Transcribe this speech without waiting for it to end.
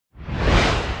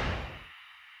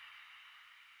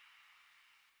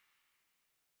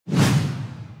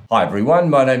Hi everyone,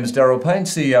 my name is Darryl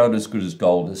Panes, CEO at As Good as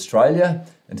Gold Australia,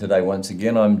 and today once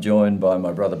again I'm joined by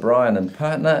my brother Brian and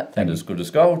partner at As Good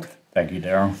as Gold. Thank you,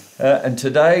 Darryl. And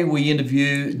today we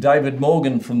interview David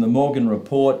Morgan from the Morgan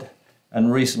Report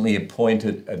and recently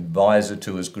appointed advisor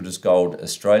to As Good as Gold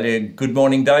Australia. Good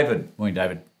morning, David. Morning,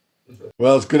 David.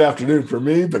 Well, it's good afternoon for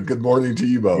me, but good morning to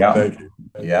you both. Yep. Thank you.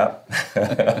 Yeah.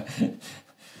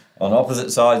 On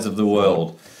opposite sides of the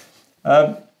world.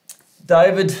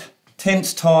 David,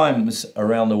 tense times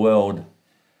around the world,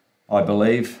 I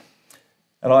believe.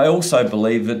 And I also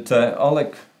believe that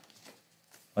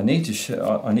I need to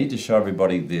show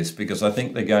everybody this, because I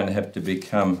think they're going to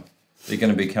become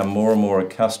more and more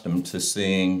accustomed to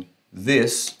seeing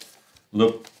this.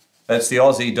 Look, that's the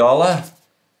Aussie dollar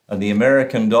and the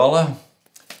American dollar.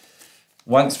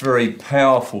 Once very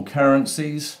powerful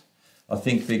currencies. I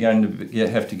think they're going to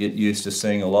have to get used to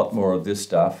seeing a lot more of this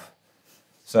stuff.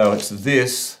 So it's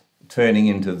this turning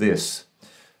into this.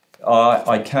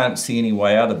 I can't see any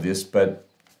way out of this but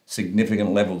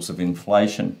significant levels of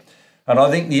inflation. And I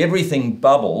think the everything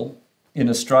bubble in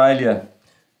Australia,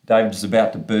 David, is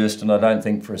about to burst, and I don't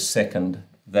think for a second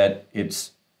that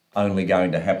it's only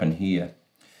going to happen here.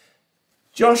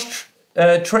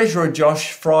 Treasurer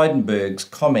Josh Frydenberg's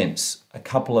comments a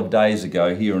couple of days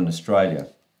ago here in Australia.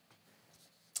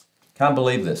 Can't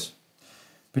believe this.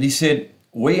 But he said,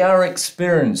 "We are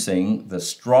experiencing the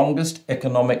strongest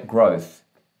economic growth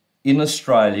in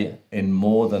Australia in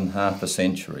more than half a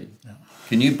century."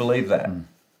 Can you believe that?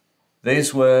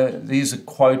 These are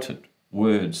quoted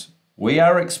words. "We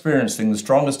are experiencing the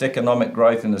strongest economic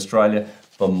growth in Australia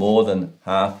for more than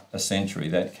half a century."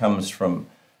 That comes from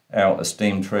our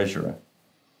esteemed Treasurer.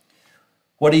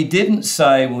 What he didn't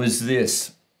say was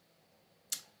this,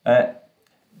 that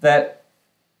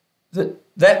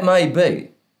may be,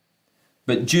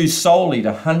 but due solely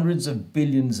to hundreds of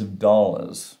billions of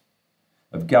dollars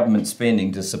of government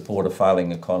spending to support a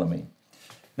failing economy.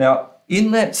 Now,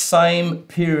 in that same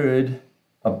period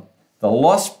of the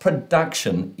lost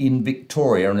production in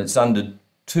Victoria, and it's under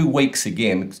 2 weeks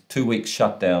again, 2 weeks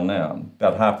shutdown now,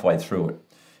 about halfway through it.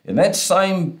 In that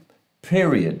same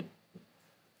period,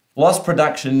 lost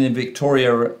production in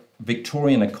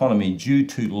Victorian economy due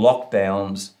to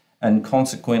lockdowns and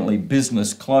consequently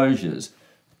business closures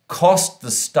cost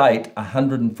the state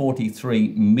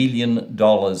 $143 million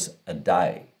a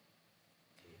day.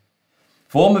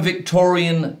 Former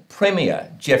Victorian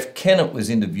Premier Jeff Kennett was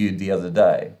interviewed the other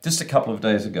day, just a couple of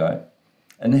days ago,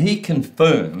 and he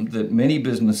confirmed that many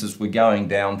businesses were going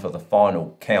down for the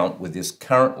final count with this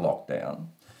current lockdown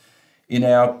in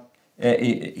a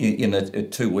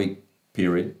 2-week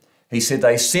period. He said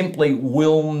they simply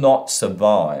will not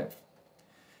survive.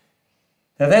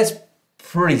 Now that's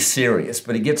pretty serious,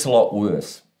 but it gets a lot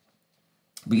worse.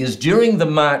 Because during the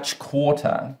March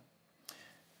quarter,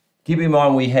 keep in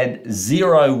mind we had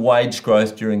zero wage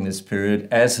growth during this period,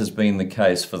 as has been the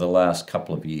case for the last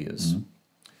couple of years.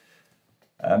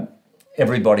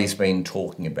 Everybody's been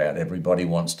talking about it. Everybody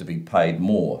wants to be paid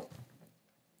more.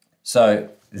 So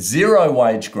zero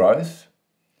wage growth,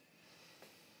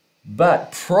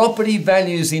 but property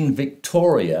values in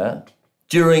Victoria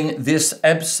during this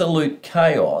absolute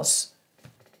chaos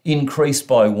increased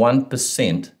by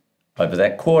 1% over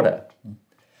that quarter.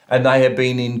 And they have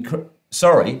been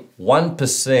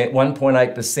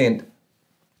 1.8%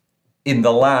 in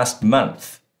the last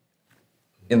month.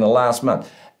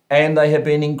 And they have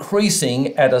been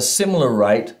increasing at a similar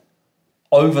rate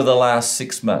over the last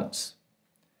 6 months.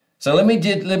 So let me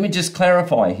just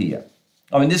clarify here.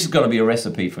 I mean, this has got to be a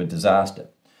recipe for disaster.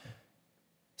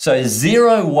 So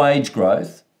zero wage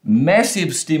growth,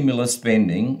 massive stimulus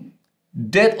spending,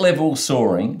 debt levels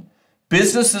soaring,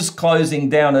 businesses closing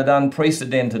down at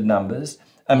unprecedented numbers,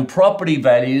 and property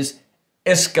values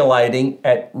escalating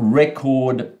at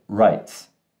record rates.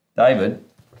 David,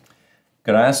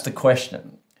 could I ask the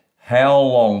question, how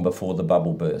long before the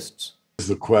bubble bursts? Is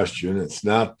the question. It's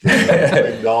not the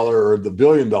 $1 million or the $1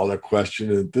 billion question.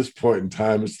 At this point in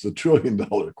time, it's the $1 trillion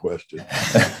question.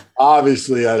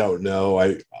 Obviously, I don't know.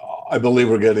 I believe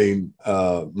we're getting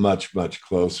much, much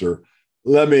closer.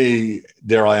 Let me,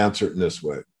 Darryl, answer it in this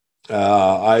way.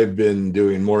 I've been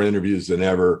doing more interviews than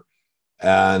ever,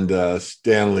 and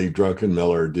Stanley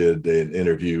Druckenmiller did an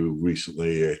interview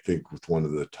recently, I think, with one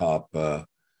of the top,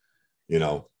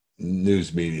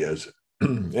 news medias.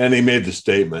 And he made the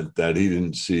statement that he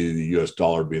didn't see the U.S.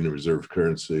 dollar being the reserve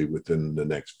currency within the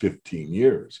next 15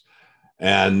 years.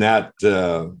 And that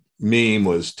meme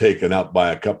was taken up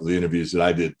by a couple of the interviews that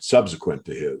I did subsequent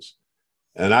to his.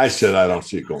 And I said, I don't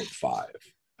see it going 5.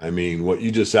 I mean, what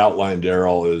you just outlined,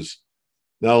 Darryl, is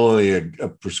not only a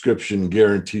prescription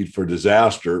guaranteed for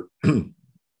disaster,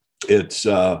 it's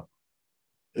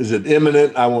is it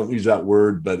imminent? I won't use that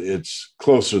word, but it's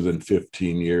closer than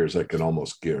 15 years. I can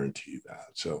almost guarantee that.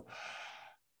 So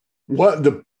what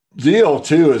the deal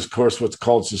too is, of course, what's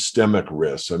called systemic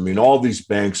risk. I mean, all these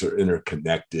banks are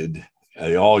interconnected.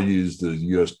 They all use the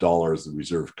US dollar as the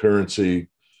reserve currency.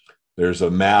 There's a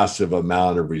massive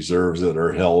amount of reserves that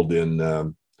are held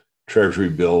in treasury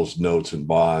bills, notes, and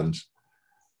bonds.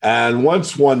 And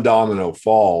once one domino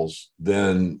falls,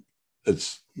 then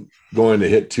it's going to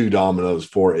hit two dominoes,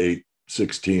 4, 8,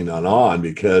 16 on,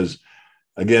 because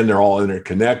again, they're all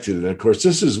interconnected. And of course,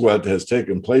 this is what has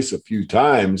taken place a few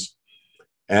times.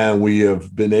 And we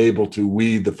have been able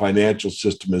to, the financial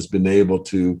system has been able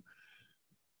to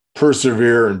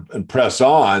persevere and press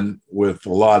on with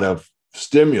a lot of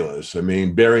stimulus. I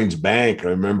mean, Barings Bank, I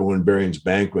remember when Barings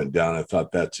Bank went down, I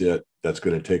thought that's it. That's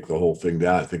going to take the whole thing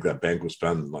down. I think that bank was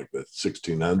founded in like the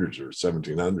 1600s or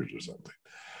 1700s or something.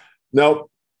 Nope.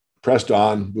 Pressed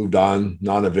on, moved on,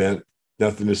 non-event,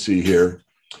 nothing to see here.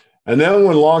 And then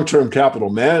when long-term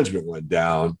capital management went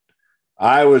down,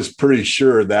 I was pretty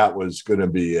sure that was going to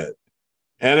be it.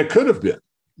 And it could have been.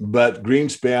 But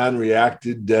Greenspan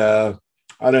reacted, I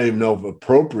don't even know if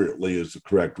appropriately is the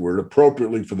correct word,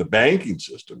 appropriately for the banking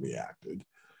system reacted.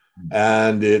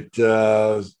 And it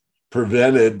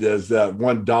prevented, as that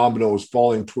one domino was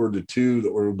falling toward the two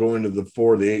that were going to the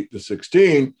 4, the 8, the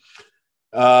 16,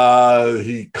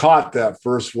 he caught that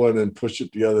first one and pushed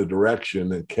it the other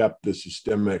direction and kept the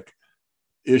systemic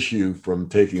issue from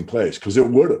taking place, because it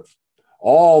would have.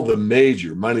 All the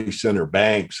major money center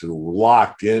banks who were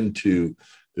locked into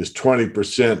this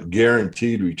 20%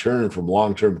 guaranteed return from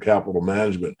long-term capital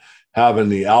management, having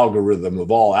the algorithm of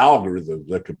all algorithms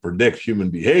that could predict human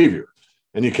behavior.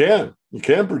 And you can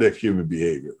predict human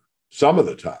behavior some of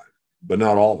the time, but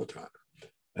not all the time.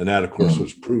 And that, of course,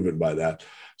 was proven by that.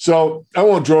 So I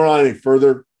won't draw on any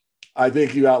further. I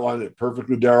think you outlined it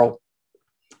perfectly, Darryl.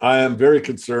 I am very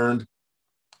concerned.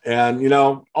 And, you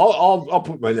know, I'll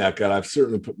put my neck out. I've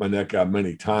certainly put my neck out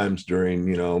many times during,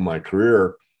 you know, my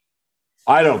career.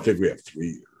 I don't think we have 3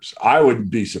 years. I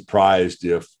wouldn't be surprised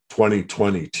if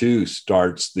 2022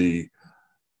 starts the,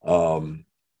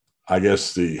 I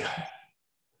guess, the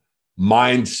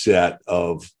mindset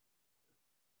of,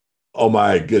 oh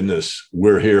my goodness,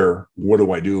 we're here. What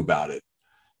do I do about it?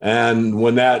 And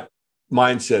when that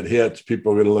mindset hits,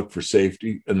 people are going to look for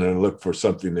safety and they're going to look for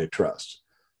something they trust.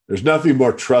 There's nothing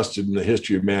more trusted in the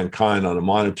history of mankind on a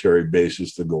monetary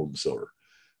basis than gold and silver.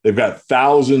 They've got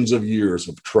thousands of years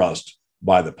of trust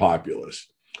by the populace.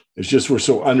 It's just we're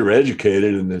so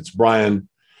undereducated, and as Brian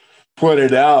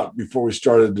pointed out before we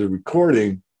started the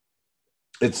recording,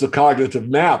 it's the cognitive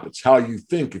map. It's how you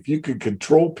think. If you can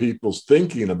control people's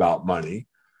thinking about money,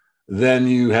 then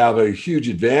you have a huge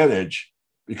advantage,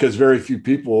 because very few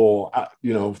people,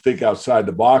 you know, think outside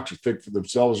the box or think for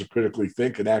themselves or critically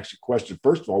think and actually question,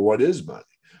 first of all, what is money?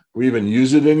 Do we even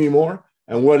use it anymore?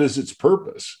 And what is its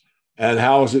purpose? And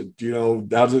how is it, you know,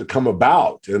 how does it come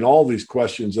about? And all these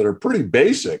questions that are pretty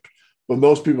basic, but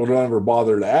most people don't ever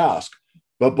bother to ask.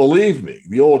 But believe me,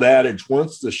 the old adage,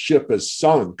 once the ship is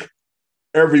sunk,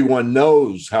 everyone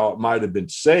knows how it might have been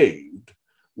saved,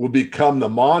 will become the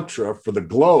mantra for the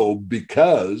globe,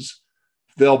 because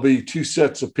there'll be two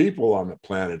sets of people on the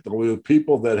planet. There'll be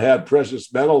people that had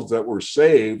precious metals that were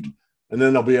saved, and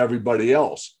then there'll be everybody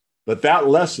else. But that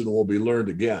lesson will be learned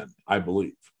again, I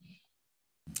believe.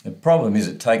 The problem is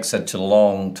it takes such a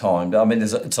long time. I mean,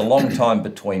 it's a long time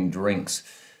between drinks.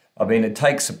 I mean, it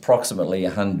takes approximately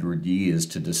 100 years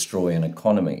to destroy an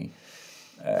economy.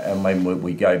 And when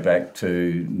we go back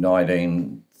to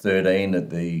 1913 at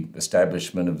the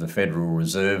establishment of the Federal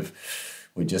Reserve,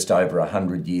 we're just over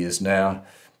 100 years now,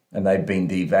 and they've been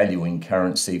devaluing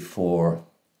currency for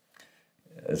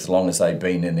as long as they've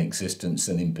been in existence,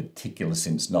 and in particular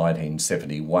since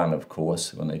 1971, of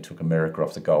course, when they took America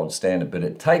off the gold standard. But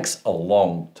it takes a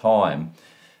long time,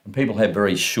 and people have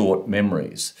very short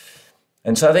memories.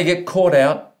 And so they get caught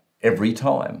out every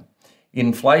time.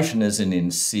 Inflation is an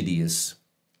insidious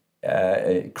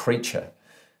creature.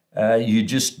 You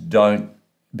just don't,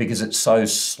 because it's so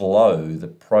slow, the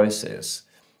process,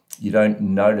 you don't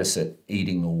notice it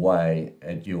eating away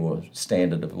at your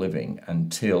standard of living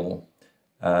until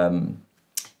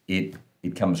it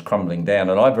comes crumbling down.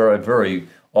 And I very, very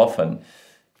often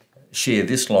share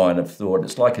this line of thought.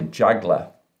 It's like a juggler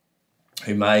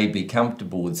who may be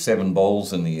comfortable with 7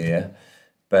 balls in the air,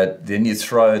 but then you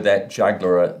throw that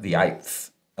juggler at the 8th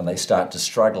and they start to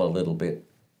struggle a little bit.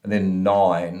 And then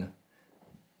 9,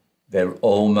 they're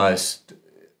almost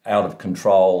out of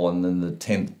control, and then the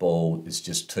 10th ball is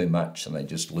just too much and they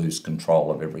just lose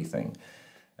control of everything.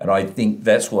 And I think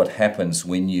that's what happens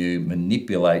when you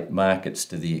manipulate markets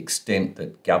to the extent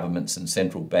that governments and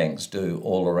central banks do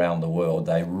all around the world.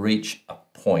 They reach a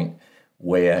point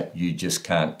where you just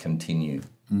can't continue.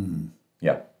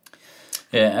 Yeah.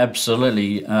 Yeah,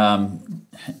 absolutely.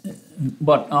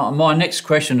 But my next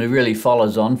question really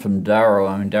follows on from Darryl.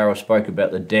 I mean, Darryl spoke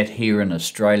about the debt here in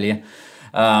Australia.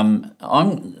 I'm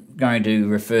going to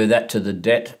refer that to the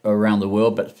debt around the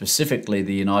world, but specifically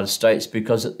the United States,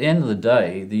 because at the end of the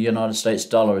day, the United States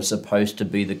dollar is supposed to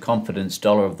be the confidence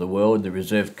dollar of the world, the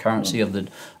reserve currency of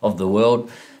the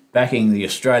world, backing the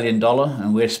Australian dollar,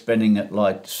 and we're spending it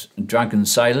like drunken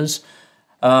sailors.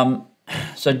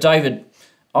 So, David,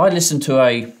 I listened to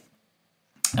a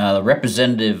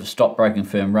representative stockbroking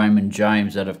firm, Raymond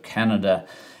James, out of Canada,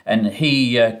 and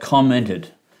he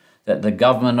commented that the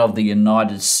government of the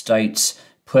United States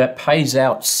pays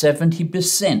out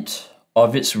 70%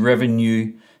 of its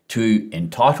revenue to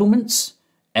entitlements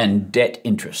and debt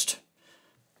interest.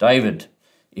 David,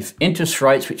 if interest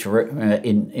rates, which are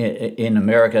in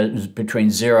America is between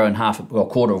 0 and half, well, a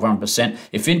quarter of 1%,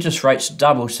 if interest rates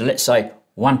double to, let's say,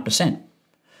 1%,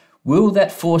 will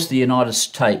that force the United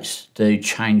States to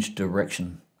change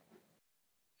direction?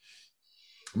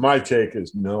 My take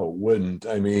is no, it wouldn't.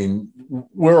 I mean,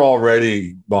 we're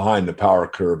already behind the power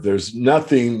curve. There's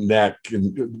nothing that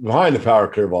can, behind the power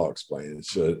curve, I'll explain.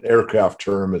 It's an aircraft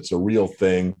term, it's a real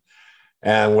thing.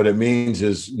 And what it means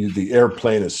is the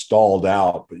airplane is stalled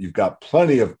out, but you've got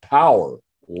plenty of power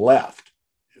left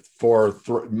for,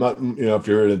 if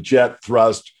you're in a jet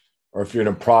thrust or if you're in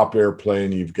a prop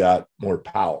airplane, you've got more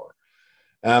power.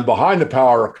 And behind the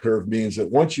power curve means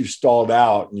that once you've stalled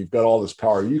out and you've got all this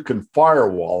power, you can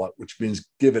firewall it, which means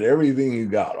give it everything you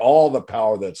got, all the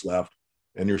power that's left,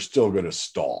 and you're still going to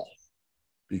stall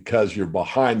because you're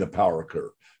behind the power curve.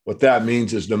 What that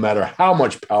means is no matter how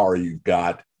much power you've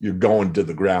got, you're going to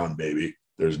the ground, baby.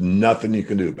 There's nothing you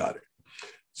can do about it.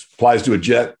 It applies to a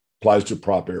jet, applies to a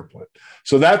prop airplane.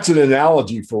 So that's an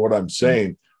analogy for what I'm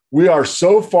saying. We are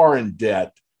so far in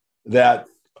debt that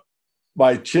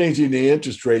by changing the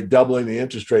interest rate, doubling the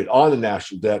interest rate on the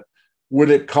national debt, would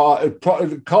it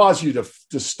cause you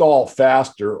to stall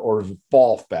faster or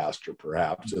fall faster,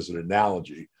 perhaps, as an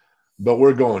analogy? But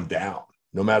we're going down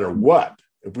no matter what.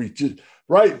 If we just,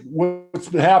 right, what's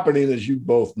been happening, as you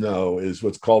both know, is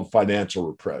what's called financial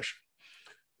repression.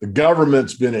 The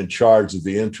government's been in charge of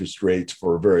the interest rates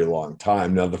for a very long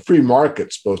time. Now, the free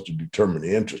market's supposed to determine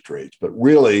the interest rates, but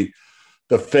really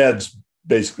the Fed's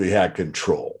basically had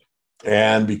control.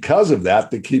 And because of that,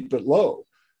 they keep it low.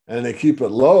 And they keep it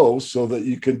low so that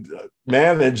you can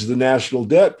manage the national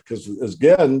debt. Because,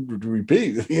 again, to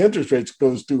repeat, if the interest rate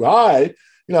goes too high,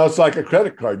 it's like a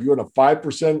credit card. You want a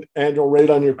 5% annual rate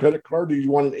on your credit card, or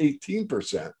you want an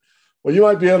 18%? Well, you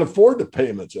might be able to afford the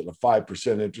payments at a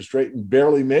 5% interest rate and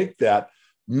barely make that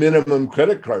minimum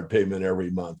credit card payment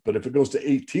every month. But if it goes to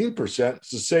 18%,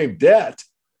 it's the same debt,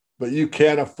 but you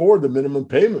can't afford the minimum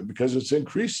payment because it's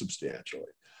increased substantially.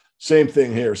 Same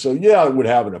thing here. So, yeah, it would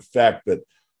have an effect. But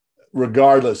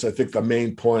regardless, I think the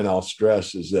main point I'll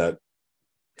stress is that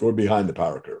we're behind the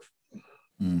power curve.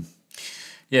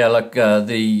 Yeah, look, I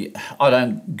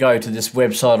don't go to this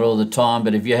website all the time,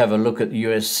 but if you have a look at the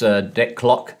US debt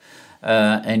clock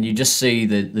and you just see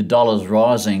the dollars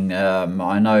rising,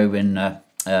 I know when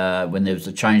there was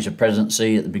a change of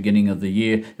presidency at the beginning of the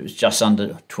year, it was just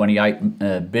under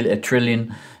 28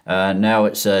 trillion. Now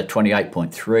it's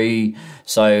 28.3.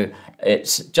 So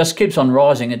it just keeps on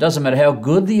rising. It doesn't matter how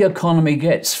good the economy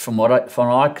gets, from what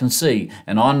I can see.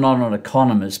 And I'm not an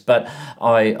economist, but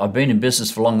I've been in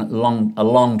business for a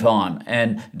long time.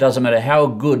 And it doesn't matter how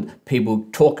good people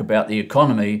talk about the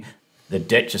economy, the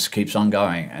debt just keeps on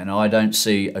going. And I don't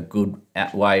see a good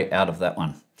way out of that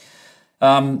one.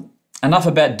 Enough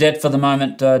about debt for the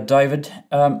moment, David.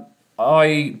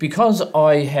 Because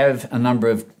I have a number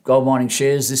of gold mining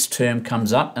shares, this term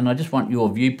comes up, and I just want your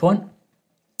viewpoint.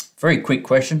 Very quick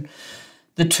question.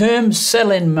 The term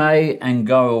sell in May and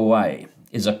go away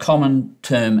is a common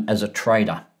term as a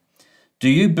trader. Do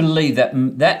you believe that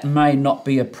that may not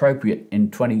be appropriate in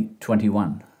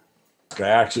 2021? I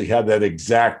actually had that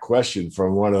exact question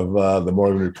from one of the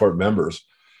Morgan Report members,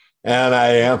 and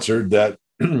I answered that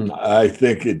I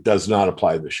think it does not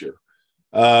apply this year.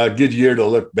 A good year to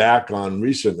look back on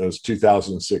recent was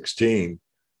 2016.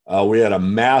 We had a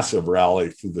massive rally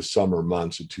through the summer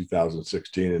months of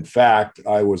 2016. In fact,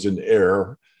 I was in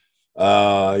error.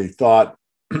 I thought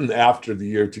after the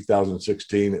year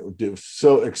 2016, it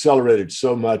so accelerated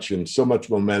so much and so much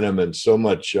momentum and so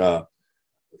much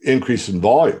increase in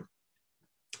volume.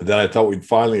 that I thought we'd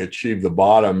finally achieve the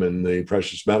bottom in the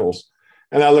precious metals.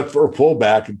 And I looked for a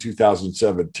pullback in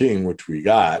 2017, which we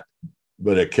got,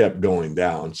 but it kept going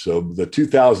down. So the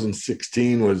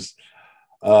 2016 was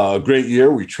a great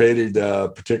year. We traded a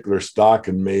particular stock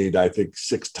and made, I think,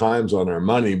 6 times on our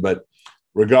money. But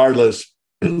regardless,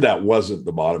 that wasn't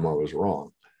the bottom. I was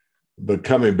wrong. But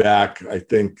coming back, I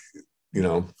think,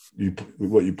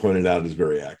 what you pointed out is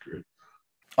very accurate.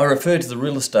 I referred to the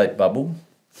real estate bubble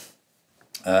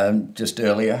just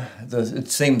earlier. It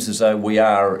seems as though we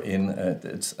are in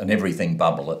it's an everything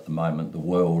bubble at the moment. The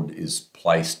world is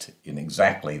placed in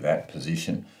exactly that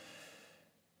position.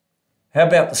 How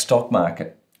about the stock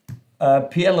market?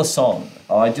 Pierre Lassonde,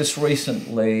 I just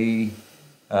recently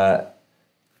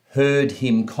heard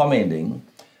him commenting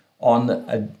on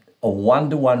a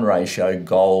 1-to-1 ratio,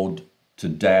 gold to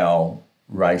Dow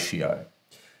ratio.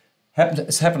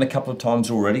 It's happened a couple of times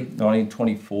already,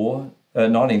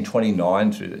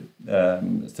 1929 to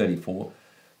 34.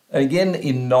 Again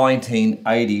in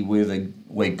 1980,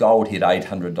 where gold hit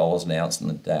 $800 an ounce and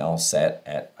the Dow sat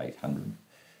at 800.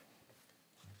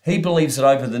 He believes that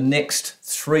over the next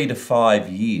 3 to 5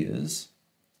 years,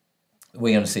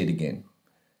 we're going to see it again,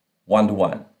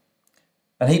 1-to-1.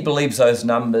 And he believes those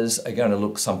numbers are going to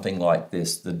look something like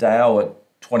this. The Dow at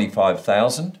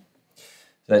 25,000.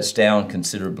 That's down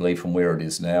considerably from where it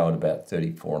is now at about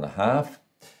 34.5.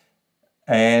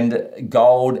 And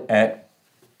gold at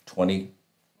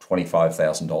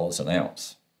 $25,000 an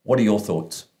ounce. What are your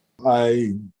thoughts?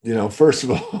 First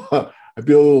of all, I'd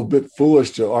be a little bit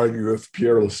foolish to argue with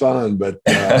Pierre Lassonde, but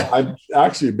I'm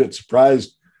actually a bit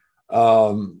surprised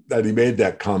that he made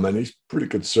that comment. He's pretty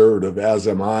conservative, as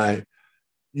am I.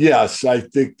 Yes, I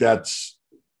think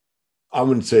I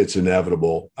wouldn't say it's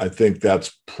inevitable. I think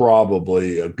that's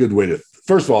probably a good way to,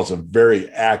 first of all, it's a very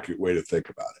accurate way to think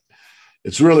about it.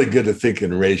 It's really good to think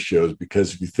in ratios,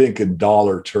 because if you think in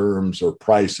dollar terms or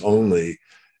price only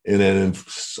in a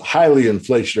highly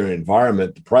inflationary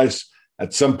environment, the price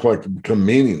at some point can become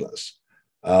meaningless.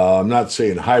 I'm not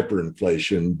saying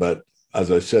hyperinflation, but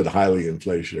as I said, highly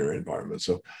inflationary environment.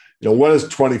 So, what does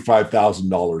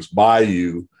 $25,000 buy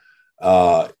you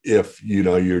if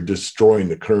you're destroying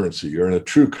the currency? You're in a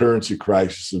true currency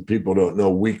crisis, and people don't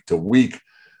know week to week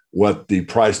what the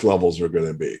price levels are going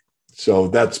to be. So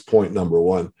that's point number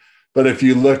one. But if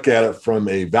you look at it from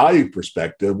a value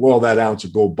perspective, well, that ounce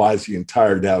of gold buys the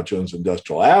entire Dow Jones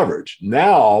Industrial Average.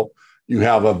 Now you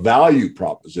have a value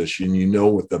proposition. You know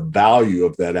what the value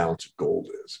of that ounce of gold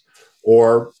is.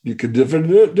 Or you could do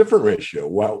a different ratio.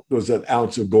 Well, does that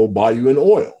ounce of gold buy you in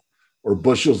oil, or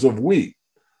bushels of wheat,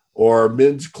 or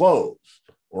men's clothes,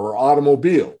 or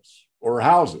automobiles, or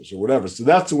houses, or whatever? So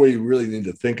that's the way you really need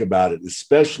to think about it,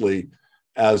 especially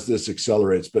as this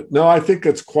accelerates. But no, I think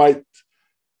it's quite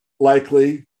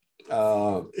likely.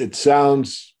 It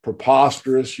sounds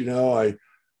preposterous. I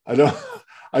don't.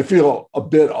 I feel a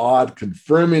bit odd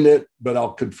confirming it, but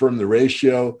I'll confirm the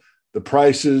ratio. The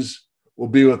prices will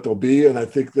be what they'll be, and I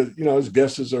think that his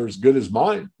guesses are as good as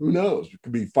mine. Who knows? It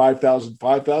could be 5,000,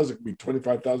 5,000. It could be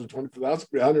 25,000, 25,000. It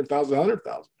could be 100,000,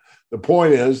 100,000. The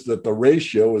point is that the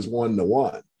ratio is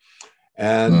 1-to-1,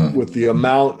 and with the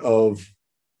amount of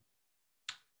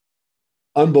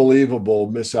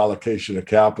unbelievable misallocation of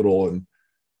capital, and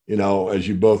as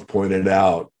you both pointed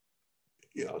out,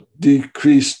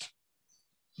 decreased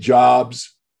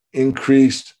jobs,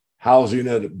 increased housing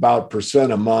at about %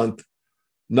 a month,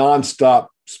 nonstop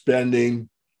spending,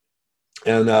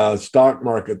 and a stock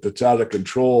market that's out of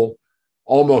control.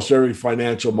 Almost every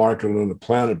financial market on the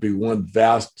planet be one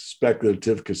vast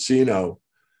speculative casino.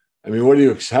 I mean, how do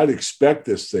you expect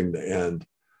this thing to end?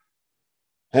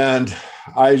 And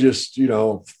I just,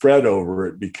 fret over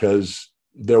it, because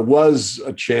there was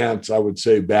a chance, I would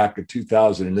say, back in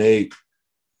 2008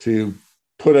 to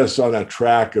put us on a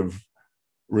track of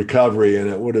recovery, and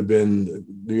it would have been,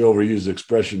 the overused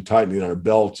expression, tightening our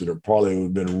belts, and it probably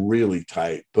would have been really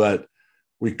tight. But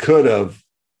we could have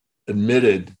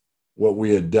admitted what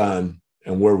we had done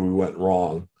and where we went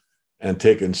wrong and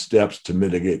taken steps to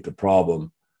mitigate the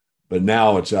problem. But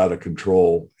now it's out of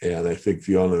control, and I think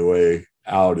the only way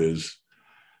out is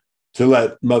to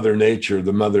let Mother Nature of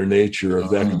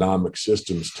the economic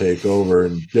systems take over.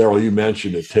 And Darryl, you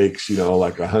mentioned it takes,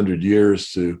 like 100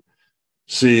 years to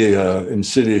see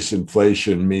insidious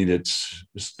inflation meet its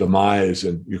demise.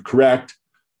 And you're correct.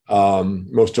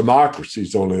 Most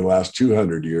democracies only last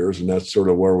 200 years. And that's sort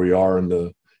of where we are in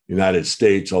the United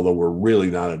States, although we're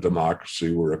really not a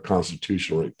democracy. We're a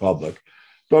constitutional republic.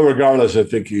 But regardless, I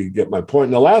think you get my point.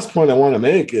 And the last point I want to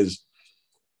make is,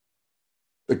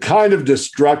 the kind of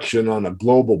destruction on a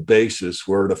global basis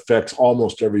where it affects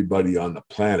almost everybody on the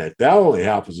planet, that only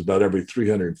happens about every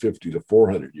 350 to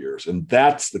 400 years. And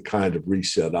that's the kind of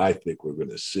reset I think we're going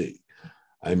to see.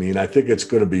 I mean, I think it's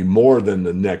going to be more than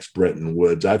the next Bretton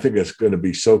Woods. I think it's going to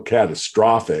be so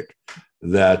catastrophic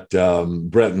that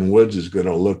Bretton Woods is going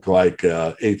to look like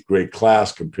eighth grade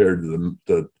class compared to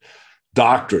the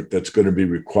doctorate that's going to be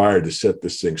required to set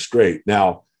this thing straight.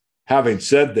 Now, having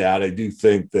said that, I do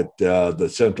think that the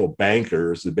central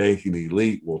bankers, the banking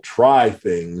elite, will try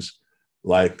things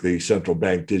like the central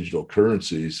bank digital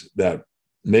currencies that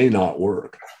may not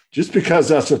work. Just because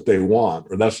that's what they want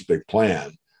or that's what they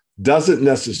plan doesn't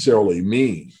necessarily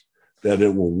mean that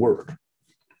it will work.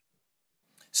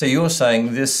 So you're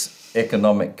saying this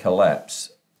economic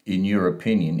collapse, in your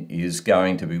opinion, is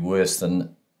going to be worse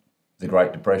than the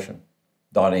Great Depression,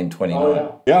 1929?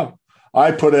 Oh, yeah.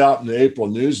 I put out in the April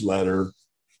newsletter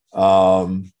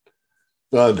the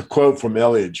quote from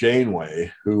Elliot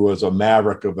Janeway, who was a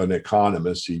maverick of an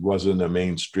economist. He wasn't a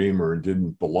mainstreamer and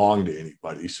didn't belong to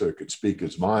anybody, so he could speak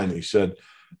his mind. He said,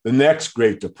 the next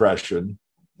Great Depression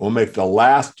will make the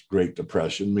last Great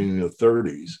Depression, meaning the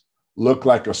 30s, look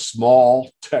like a small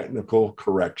technical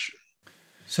correction.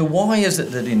 So why is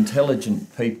it that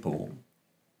intelligent people,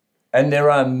 and there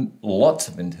are lots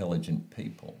of intelligent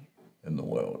people in the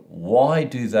world, why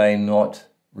do they not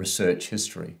research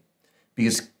history?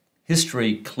 Because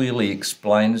history clearly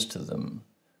explains to them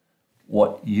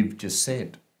what you've just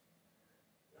said.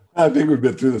 I think we've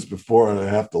been through this before, and I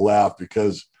have to laugh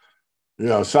because, you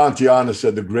know, Santayana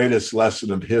said the greatest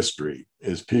lesson of history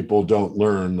is people don't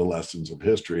learn the lessons of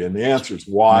history. And the answer is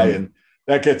why. Mm. And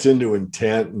that gets into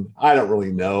intent. And I don't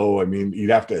really know. I mean,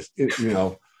 you'd have to, you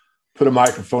know, put a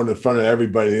microphone in front of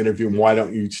everybody and interview them. Why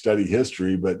don't you study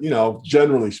history? But, you know,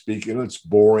 generally speaking, it's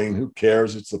boring. Who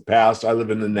cares? It's the past. I live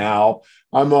in the now.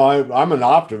 I'm an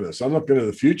optimist. I'm looking to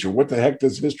the future. What the heck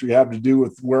does history have to do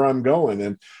with where I'm going?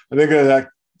 And I think that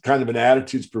kind of an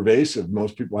attitude is pervasive.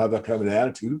 Most people have that kind of an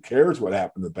attitude. Who cares what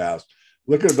happened in the past?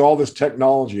 Look at all this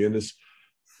technology. And this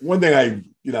one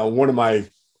thing one of my,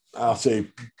 I'll say,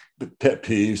 pet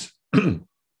peeves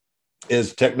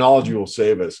is technology will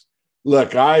save us.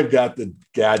 Look, I've got the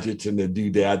gadgets and the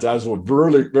doodads. I was a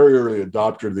very, very early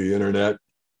adopter of the internet.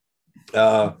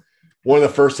 One of the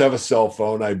first to have a cell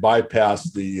phone. I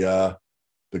bypassed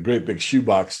the great big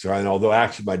shoebox sign, although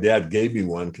actually my dad gave me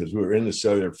one because we were in the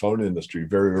cellular phone industry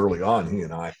very early on, he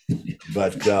and I.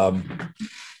 But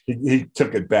he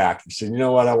took it back. He said, you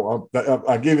know what,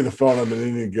 I'll give you the phone. I'm an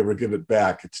Indian giver, give it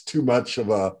back. It's too much of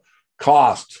a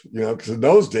cost, you know, because in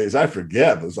those days, I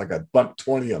forget, it was like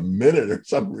 $1.20 a minute or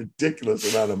some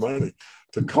ridiculous amount of money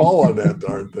to call on that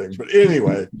darn thing. But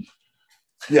anyway,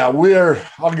 yeah,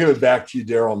 I'll give it back to you,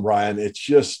 Darryl and Brian. It's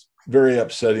just very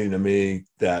upsetting to me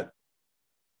that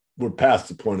we're past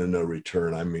the point of no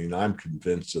return. I mean, I'm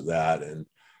convinced of that. And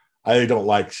I don't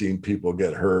like seeing people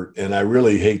get hurt. And I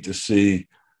really hate to see,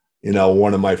 you know,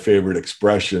 one of my favorite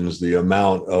expressions, the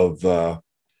amount of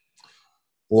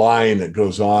lying that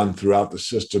goes on throughout the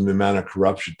system, the amount of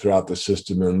corruption throughout the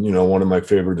system. And, you know, one of my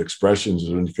favorite expressions is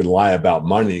when you can lie about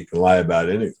money, you can lie about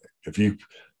anything. If you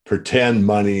pretend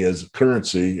money is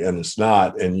currency and it's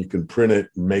not, and you can print it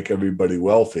and make everybody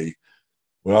wealthy,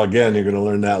 well, again, you're going to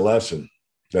learn that lesson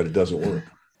that it doesn't work.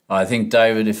 I think,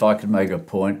 David, if I could make a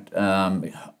point,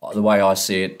 the way I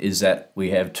see it is that we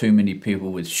have too many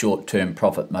people with short-term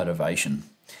profit motivation.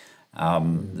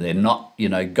 They're not, you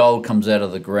know, gold comes out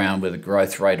of the ground with a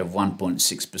growth rate of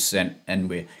 1.6%, and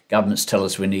where governments tell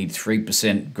us we need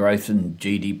 3% growth in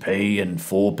GDP and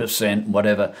 4%,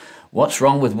 whatever. What's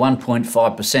wrong with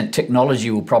 1.5%?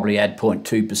 Technology will probably add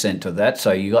 0.2% to that,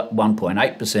 so you got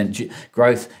 1.8%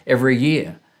 growth every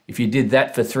year. If you did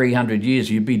that for 300 years,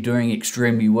 you'd be doing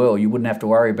extremely well. You wouldn't have to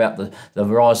worry about the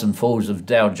rise and falls of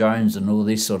Dow Jones and all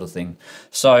this sort of thing.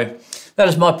 So that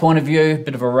is my point of view, a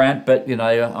bit of a rant, but, you know,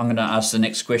 I'm going to ask the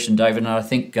next question, David, and I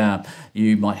think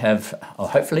you might have,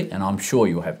 hopefully, and I'm sure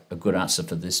you'll have a good answer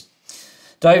for this.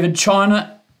 David,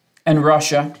 China and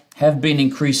Russia have been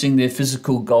increasing their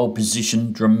physical gold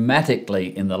position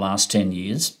dramatically in the last 10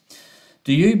 years.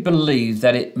 Do you believe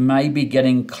that it may be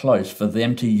getting close for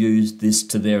them to use this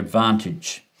to their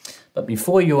advantage? But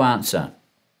before you answer,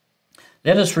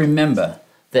 let us remember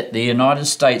that the United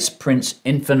States prints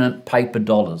infinite paper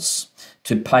dollars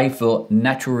to pay for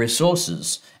natural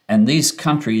resources, and these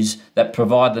countries that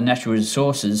provide the natural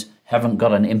resources haven't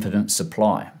got an infinite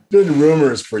supply. There's been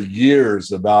rumors for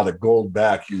years about a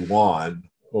gold-backed yuan,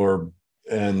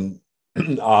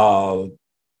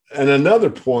 and another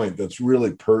point that's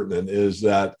really pertinent is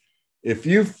that if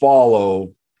you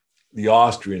follow the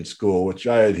Austrian school, which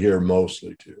I adhere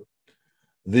mostly to,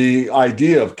 The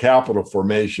idea of capital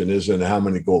formation isn't how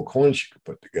many gold coins you can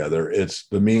put together, it's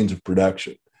the means of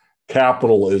production.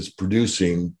 Capital is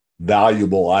producing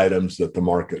valuable items that the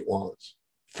market wants.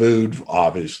 Food,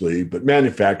 obviously, but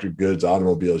manufactured goods,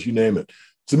 automobiles, you name it.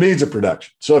 It's a means of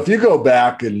production. So if you go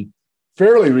back in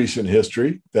fairly recent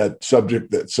history, that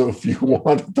subject that so few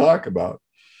want to talk about,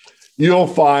 you'll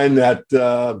find that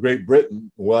Great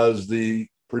Britain was the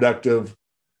productive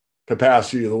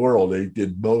capacity of the world. They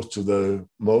did most of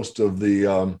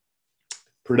the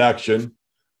production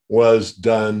was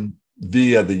done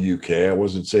via the UK. I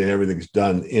wasn't saying everything's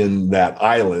done in that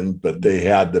island, but they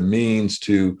had the means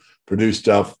to produce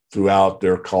stuff throughout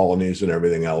their colonies and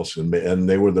everything else, and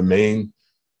they were the main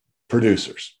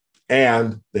producers,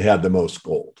 and they had the most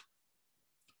gold.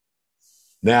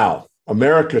 Now,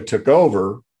 America took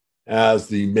over as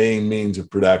the main means of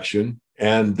production,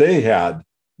 and they had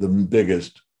the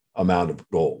biggest amount of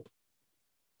gold.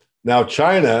 Now,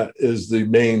 China is the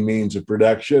main means of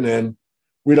production, and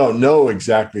we don't know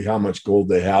exactly how much gold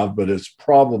they have, but it's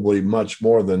probably much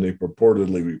more than they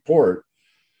purportedly report.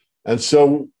 And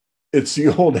so it's the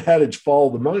old adage, follow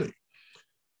the money.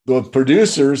 The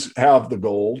producers have the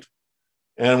gold,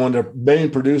 and when the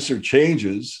main producer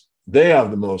changes, they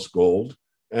have the most gold.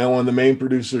 And when the main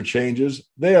producer changes,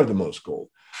 they have the most gold.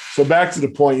 So back to the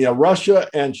point, yeah, Russia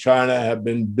and China have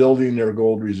been building their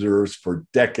gold reserves for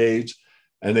decades,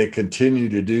 and they continue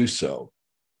to do so.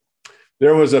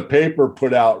 There was a paper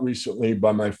put out recently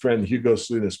by my friend Hugo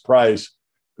Salinas Price,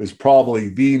 who's probably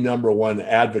the #1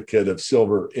 advocate of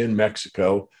silver in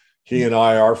Mexico. He and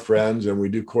I are friends, and we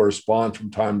do correspond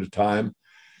from time to time.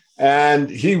 And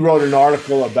he wrote an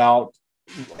article about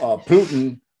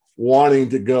Putin wanting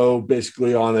to go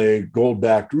basically on a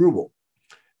gold-backed ruble,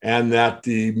 and that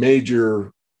the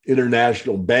major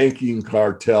international banking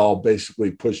cartel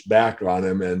basically pushed back on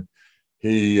him, and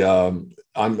he,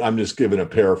 I'm just giving a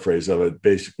paraphrase of it,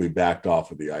 basically backed off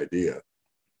of the idea.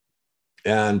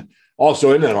 And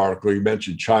also in that article, he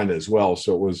mentioned China as well.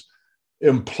 So it was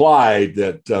implied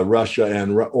that Russia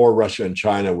and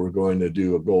China were going to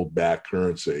do a gold-backed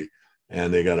currency,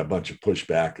 and they got a bunch of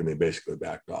pushback, and they basically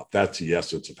backed off. That's the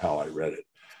essence of how I read it.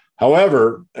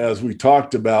 However, as we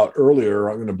talked about earlier,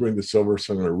 I'm going to bring this over,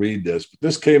 so I'm going to read this. But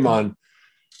this came on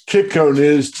Kitco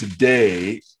News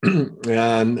today,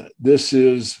 and this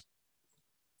is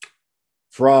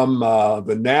from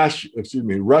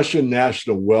the Russian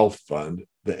National Wealth Fund,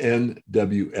 the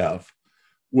NWF,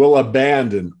 will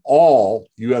abandon all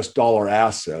US dollar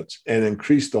assets and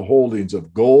increase the holdings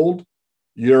of gold,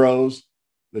 euros,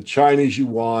 the Chinese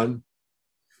yuan,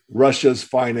 Russia's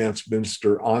finance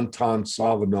minister Anton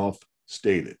Savinov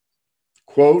stated.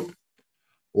 Quote,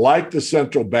 like the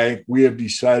central bank, we have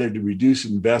decided to reduce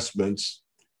investments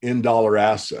in dollar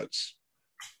assets.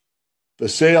 The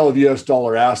sale of US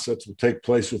dollar assets will take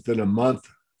place within a month.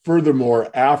 Furthermore,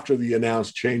 after the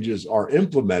announced changes are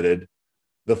implemented,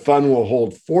 the fund will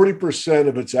hold 40%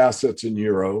 of its assets in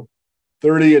euro,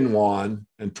 30% in yuan,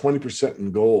 and 20%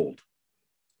 in gold.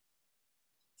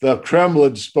 The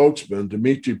Kremlin spokesman,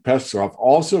 Dmitry Peskov,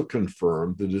 also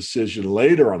confirmed the decision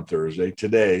later on Thursday,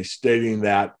 today, stating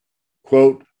that,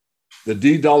 quote, the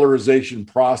de-dollarization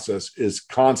process is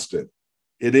constant.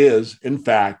 It is, in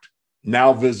fact,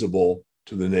 now visible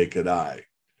to the naked eye.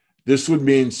 This would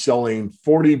mean selling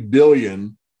 40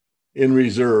 billion in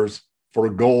reserves for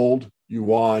gold,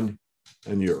 yuan,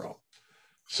 and euro.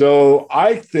 So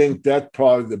I think that's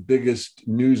probably the biggest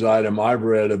news item I've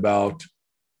read about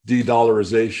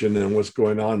de-dollarization and what's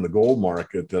going on in the gold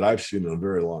market that I've seen in a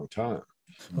very long time.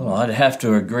 Well, I'd have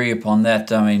to agree upon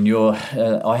that. I mean,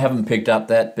 I haven't picked up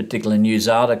that particular news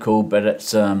article, but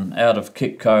it's out of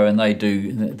Kitco, and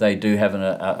they do have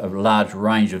a large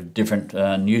range of different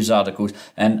news articles.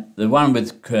 And the one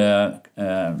with the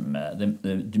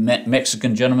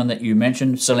Mexican gentleman that you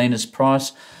mentioned, Salinas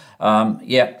Price, I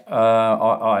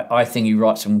think he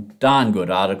writes some darn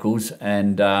good articles,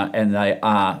 and they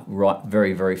are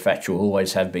very, very factual.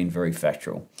 Always have been very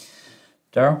factual.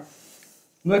 Darryl?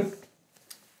 Look,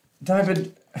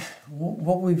 David,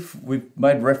 what we've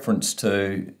made reference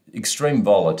to extreme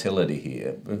volatility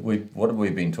here. What have we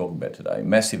been talking about today?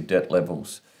 Massive debt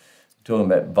levels. We're talking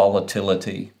about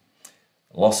volatility,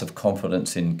 loss of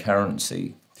confidence in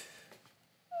currency,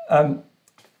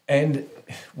 and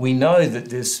we know that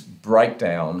this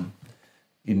breakdown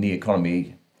in the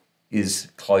economy is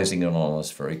closing in on us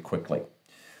very quickly.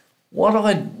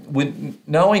 With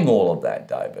knowing all of that,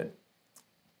 David,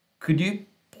 could you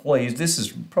please, this is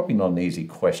probably not an easy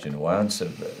question to answer,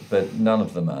 but none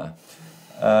of them are.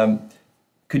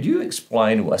 Could you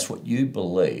explain to us what you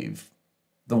believe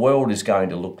the world is going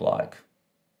to look like?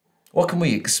 What can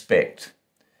we expect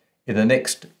in the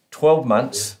next 12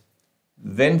 months,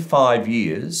 then 5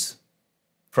 years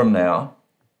from now,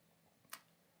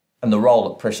 and the role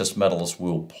that precious metals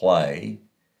will play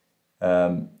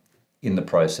in the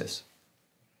process?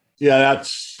 Yeah,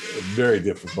 that's a very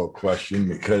difficult question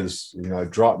because, I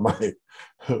dropped my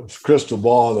crystal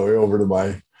ball on the way over to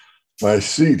my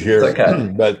seat here.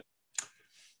 Okay. But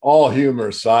all humor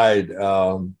aside,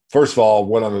 first of all,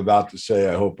 what I'm about to say,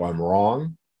 I hope I'm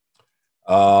wrong.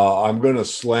 I'm going to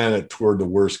slant it toward the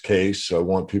worst case. So I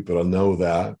want people to know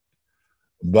that.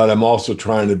 But I'm also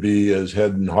trying to be as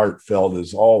head and heartfelt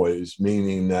as always,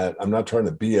 meaning that I'm not trying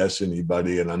to BS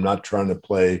anybody and I'm not trying to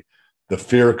play the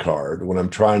fear card. What I'm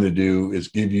trying to do is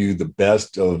give you the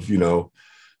best of,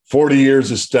 40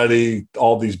 years of study,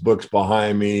 all these books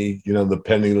behind me, the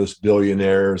penniless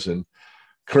billionaires and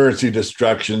currency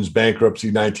destructions,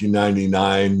 bankruptcy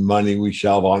 1999, money we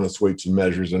shall have honest weights and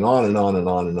measures, and on and on and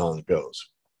on and on it goes.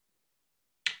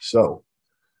 So,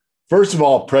 first of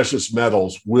all, precious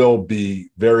metals will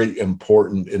be very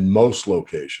important in most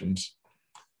locations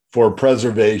for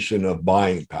preservation of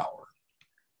buying power,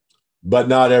 but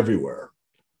not everywhere.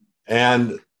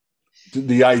 And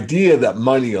the idea that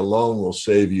money alone will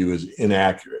save you is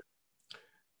inaccurate.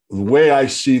 The way I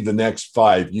see the next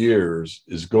 5 years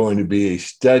is going to be a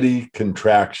steady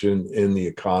contraction in the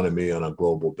economy on a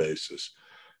global basis.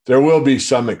 There will be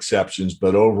some exceptions,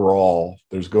 but overall,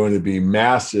 there's going to be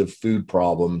massive food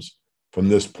problems from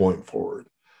this point forward.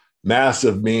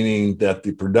 Massive meaning that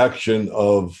the production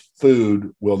of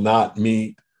food will not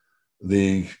meet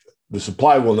the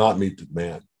supply will not meet the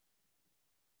demand.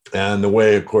 And the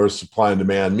way, of course, supply and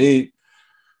demand meet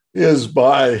is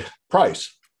by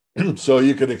price. So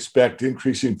you can expect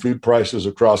increasing food prices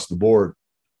across the board,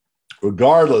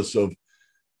 regardless of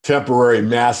temporary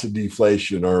massive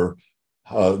deflation or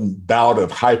bout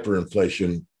of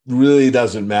hyperinflation. Really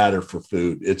doesn't matter for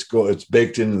food. It's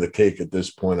baked into the cake at this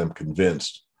point, I'm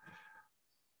convinced.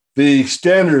 The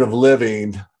standard of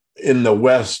living in the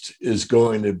West is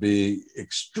going to be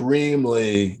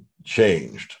extremely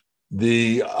changed.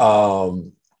 The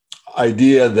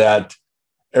idea that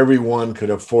everyone could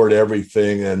afford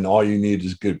everything and all you need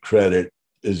is good credit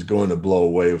is going to blow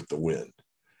away with the wind.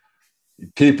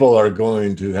 People are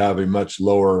going to have a much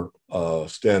lower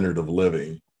standard of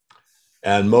living.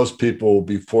 And most people will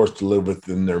be forced to live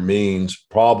within their means,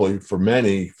 probably for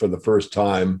many, for the first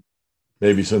time,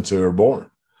 maybe since they were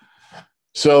born.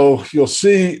 So you'll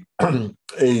see and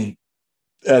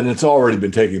it's already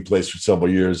been taking place for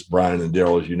several years, Brian and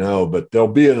Darryl, as you know, but there'll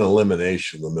be an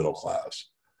elimination of the middle class.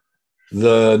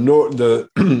 The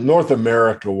North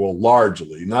America will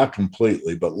largely, not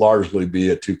completely, but largely be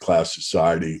a two-class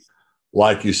society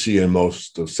like you see in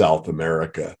most of South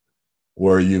America,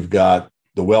 where you've got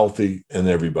the wealthy and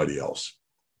everybody else.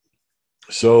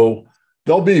 So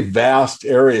there'll be vast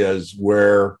areas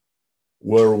where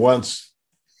once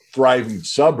thriving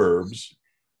suburbs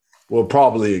will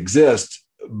probably exist,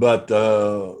 but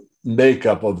the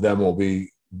makeup of them will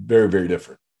be very, very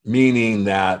different, meaning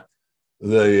that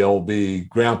they'll be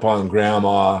grandpa and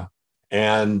grandma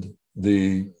and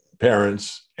the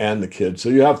parents and the kids. So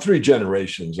you have 3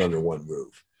 generations under one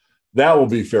roof. That will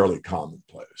be fairly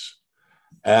commonplace.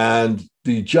 And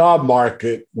the job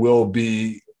market will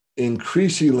be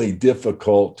increasingly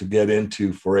difficult to get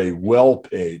into for a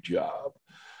well-paid job.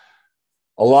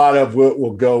 A lot of it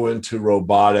will go into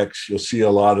robotics. You'll see a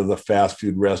lot of the fast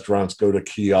food restaurants go to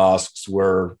kiosks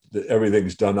where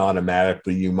everything's done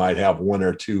automatically. You might have 1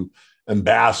 or 2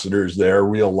 ambassadors there,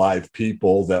 real live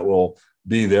people that will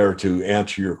be there to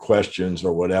answer your questions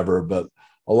or whatever. But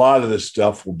a lot of this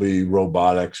stuff will be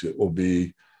robotics. It will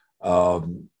be,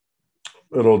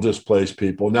 it'll displace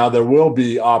people. Now, there will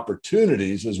be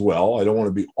opportunities as well. I don't want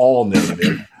to be all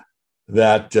negative.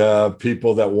 That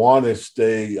people that want to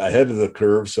stay ahead of the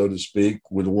curve, so to speak,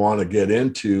 would want to get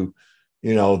into,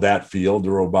 that field,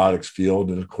 the robotics field.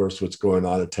 And of course, what's going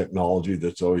on in technology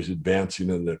that's always advancing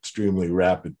at an extremely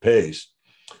rapid pace.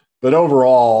 But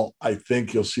overall, I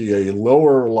think you'll see a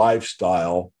lower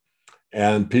lifestyle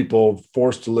and people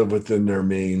forced to live within their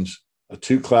means, a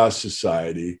two-class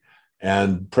society,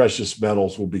 and precious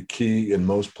metals will be key in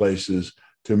most places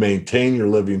to maintain your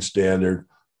living standard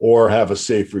or have a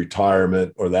safe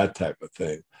retirement or that type of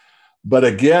thing. But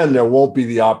again, there won't be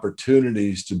the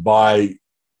opportunities to buy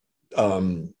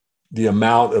the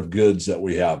amount of goods that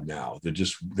we have now.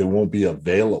 They won't be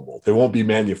available. They won't be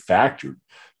manufactured.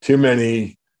 Too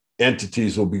many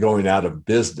entities will be going out of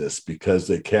business because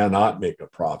they cannot make a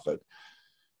profit.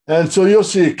 And so you'll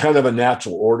see kind of a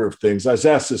natural order of things. I was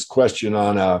asked this question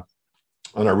on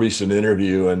on a recent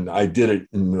interview, and I did it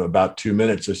in about 2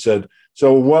 minutes. I said,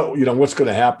 so what's going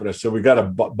to happen? I said, we got to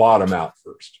bottom out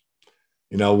first.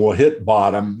 We'll hit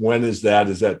bottom. When is that?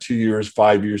 Is that 2 years,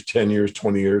 5 years, 10 years,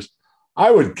 20 years? I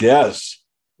would guess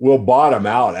we'll bottom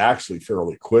out actually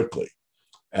fairly quickly.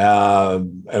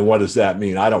 And what does that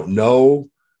mean? I don't know.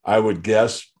 I would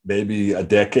guess maybe a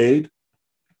decade,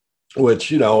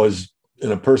 which, is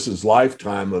in a person's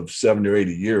lifetime of 70 or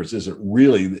 80 years isn't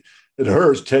really, it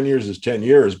hurts. 10 years is 10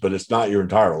 years, but it's not your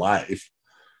entire life.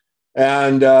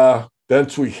 And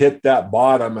once we hit that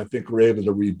bottom, I think we're able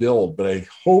to rebuild. But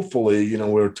hopefully,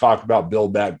 we're talking about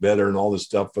Build Back Better and all this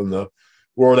stuff from the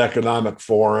World Economic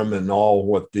Forum and all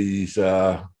what these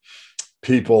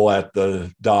people at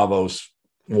the Davos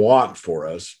want for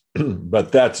us.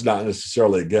 But that's not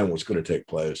necessarily, again, what's going to take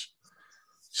place.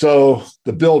 So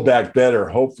the Build Back Better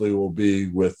hopefully will be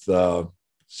with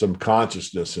some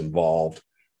consciousness involved,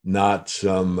 not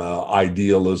some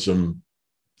idealism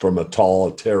from a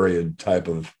totalitarian type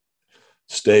of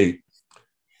state,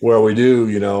 where we do,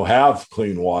 have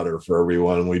clean water for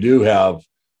everyone. We do have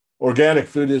organic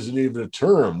food isn't even a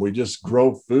term. We just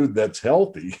grow food that's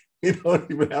healthy. You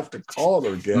don't even have to call it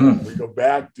organic. We go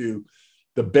back to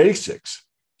the basics.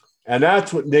 And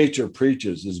that's what nature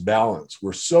preaches, is balance.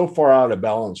 We're so far out of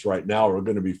balance right now, we're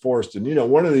going to be forced. And,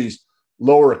 one of these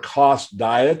lower cost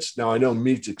diets, now I know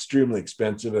meat's extremely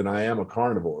expensive and I am a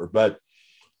carnivore, but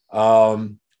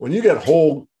when you get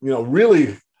whole,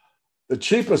 really the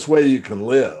cheapest way you can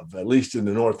live, at least in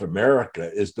North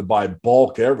America, is to buy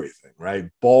bulk everything, right?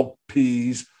 Bulk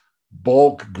peas,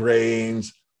 bulk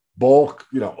grains, bulk,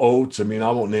 oats. I mean,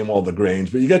 I won't name all the grains,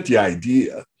 but you get the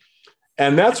idea.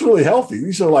 And that's really healthy.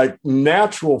 These are like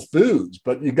natural foods,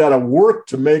 but you got to work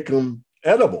to make them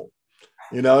edible.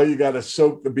 You got to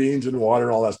soak the beans in water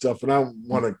and all that stuff. And I don't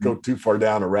want to go too far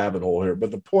down a rabbit hole here.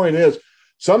 But the point is,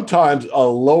 sometimes a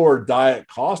lower diet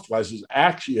cost-wise is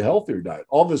actually a healthier diet.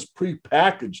 All this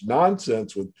prepackaged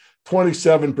nonsense with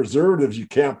 27 preservatives you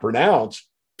can't pronounce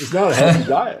is not a healthy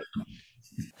diet.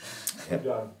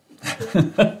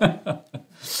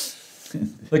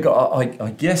 Look,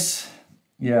 I guess,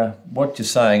 yeah, what you're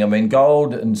saying, I mean,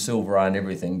 gold and silver aren't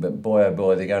everything, but boy, oh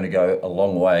boy, they're going to go a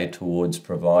long way towards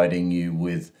providing you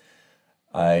with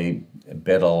a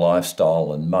better lifestyle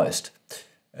than most.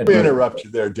 Let me interrupt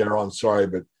you there, Darryl. I'm sorry,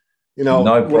 but No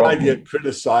what I problem. get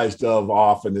criticized of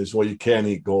often is, well, you can't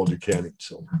eat gold, you can't eat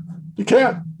silver. You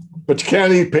can, but you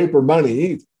can't eat paper money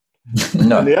either.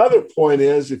 No. And the other point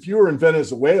is, if you were in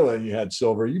Venezuela and you had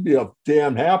silver, you'd be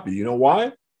damn happy. You know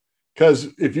why? Because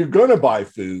if you're going to buy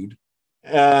food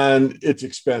and it's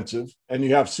expensive and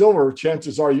you have silver,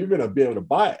 chances are you're going to be able to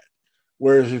buy it.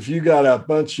 Whereas if you got a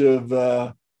bunch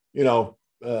of,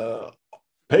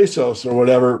 pesos or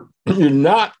whatever, you're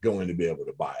not going to be able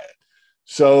to buy it.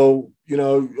 So,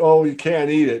 you can't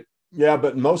eat it. Yeah,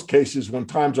 but in most cases, when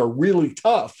times are really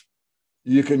tough,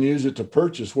 you can use it to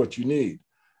purchase what you need.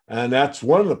 And that's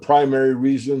one of the primary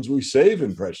reasons we save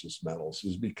in precious metals,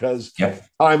 is because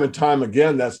time and time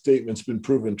again, that statement's been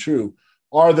proven true.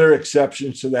 Are there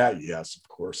exceptions to that? Yes, of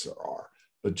course there are.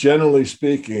 But generally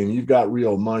speaking, you've got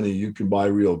real money, you can buy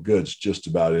real goods just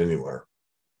about anywhere.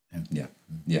 Yeah.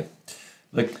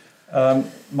 Look, our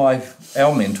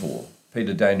mentor,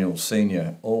 Peter Daniels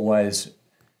Sr., always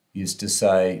used to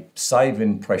say, save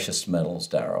in precious metals,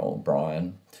 Darryl,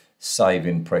 Brian, save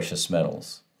in precious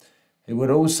metals. He would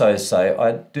also say,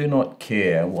 I do not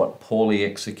care what poorly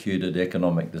executed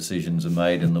economic decisions are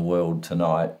made in the world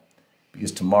tonight,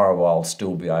 because tomorrow I'll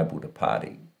still be able to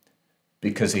party.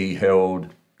 Because he held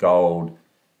gold,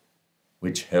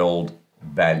 which held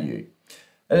value.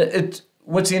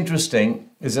 What's interesting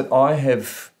is that I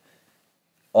have,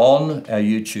 on our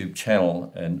YouTube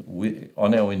channel and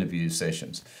on our interview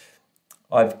sessions,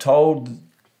 I've told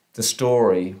the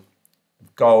story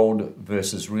of gold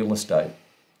versus real estate.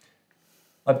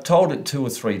 I've told it 2 or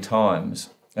 3 times,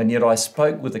 and yet I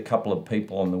spoke with a couple of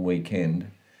people on the weekend,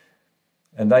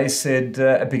 and they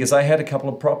said, because they had a couple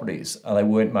of properties and they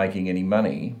weren't making any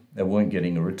money, they weren't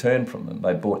getting a return from them.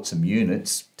 They bought some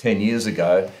units 10 years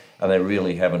ago, and they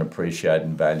really haven't appreciated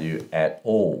in value at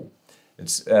all.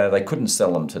 They couldn't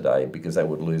sell them today because they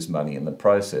would lose money in the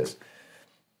process.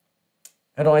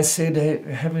 And I said,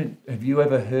 have you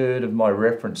ever heard of my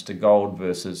reference to gold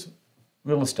versus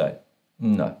real estate?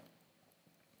 No.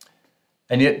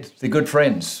 And yet they're good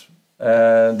friends.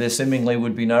 There seemingly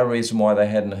would be no reason why they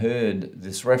hadn't heard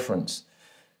this reference.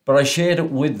 But I shared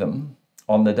it with them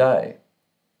on the day.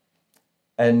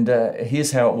 And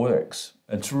here's how it works.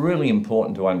 It's really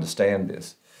important to understand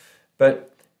this.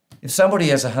 But if somebody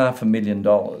has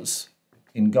 $500,000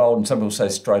 in gold, and some people say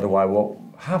straight away, well,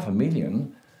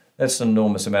 $500,000, That's an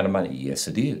enormous amount of money. Yes,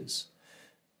 it is.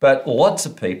 But lots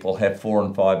of people have 4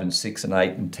 and 5 and 6 and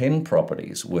 8 and 10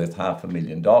 properties worth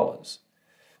 $500,000.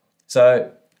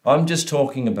 So I'm just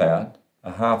talking about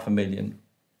 $500,000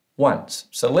 once.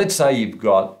 So let's say you've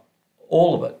got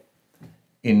all of it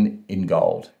in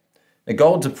gold. Now,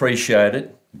 gold's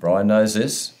appreciated. Brian knows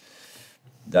this.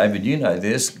 David, you know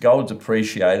this. Gold's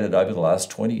appreciated over the last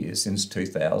 20 years, since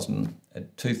 2000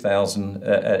 at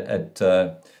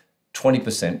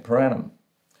 20% per annum.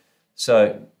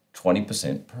 So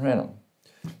 20% per annum.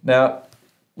 Now,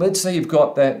 let's say you've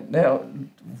got that. Now,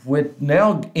 we're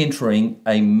now entering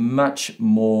a much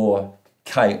more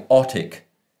chaotic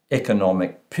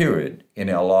economic period in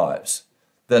our lives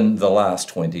than the last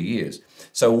 20 years.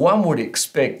 So one would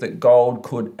expect that gold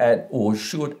could or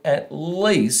should at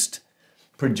least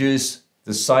produce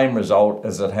the same result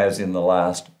as it has in the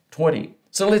last 20.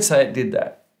 So let's say it did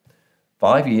that.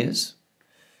 5 years.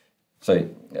 So,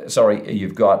 sorry,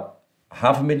 you've got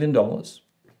 $500,000.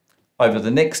 Over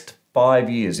the next 5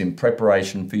 years, in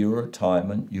preparation for your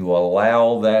retirement, you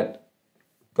allow that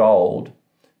gold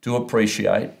to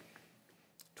appreciate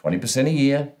 20% a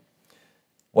year.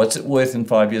 What's it worth in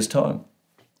 5 years' time?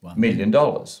 $1 million.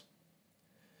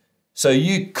 So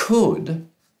you could,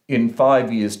 in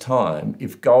 5 years' time,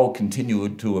 if gold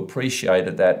continued to appreciate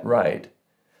at that rate,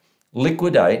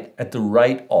 liquidate at the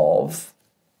rate of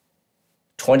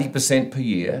 20% per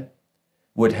year,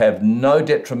 would have no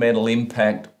detrimental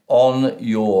impact on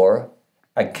your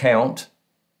account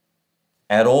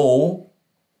at all.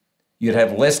 You'd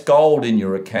have less gold in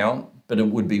your account, but it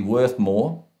would be worth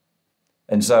more.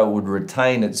 And so it would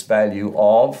retain its value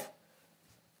of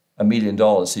 $1 million.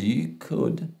 So you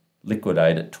could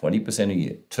liquidate at 20% a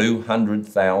year,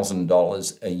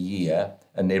 $200,000 a year,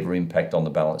 and never impact on the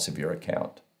balance of your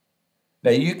account.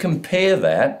 Now you compare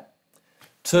that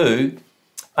to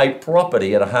a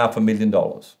property at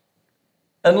 $500,000.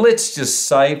 And let's just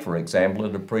say, for example,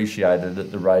 it appreciated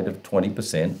at the rate of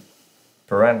 20%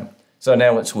 per annum. So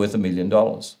now it's worth $1 million.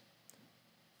 $1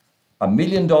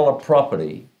 million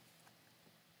property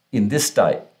in this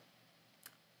state,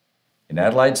 in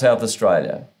Adelaide, South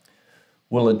Australia,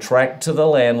 will attract to the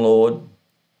landlord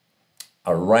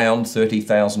around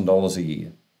 $30,000 a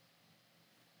year.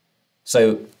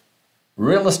 So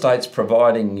real estate's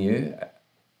providing you,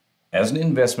 as an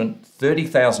investment,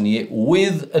 $30,000 a year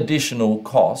with additional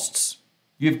costs.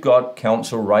 You've got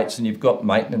council rates and you've got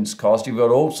maintenance costs. You've got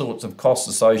all sorts of costs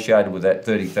associated with that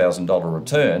 $30,000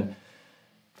 return.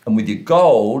 And with your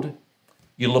gold,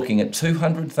 you're looking at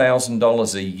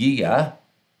 $200,000 a year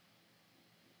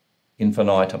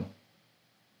infinitum.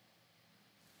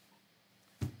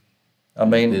 I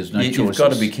mean, There's no you've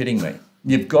got to be kidding me.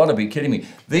 You've got to be kidding me.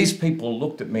 These people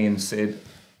looked at me and said,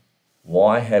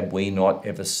 why have we not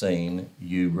ever seen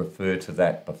you refer to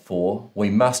that before? We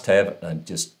must have, and it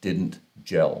just didn't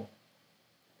gel.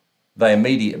 They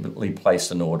immediately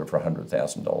placed an order for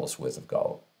 $100,000 worth of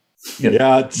gold.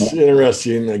 Yeah, it's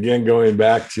interesting. Again, going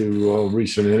back to a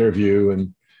recent interview,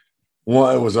 and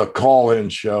it was a call-in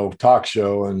show, talk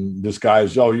show, and this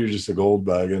guy's, oh, you're just a gold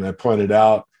bug. And I pointed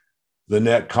out the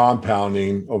net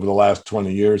compounding over the last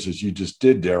 20 years, as you just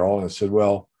did, Darryl. And I said,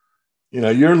 well, you know,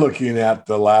 you're looking at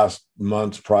the last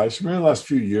month's price, maybe the last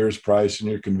few years' price, and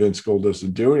you're convinced gold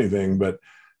doesn't do anything. But,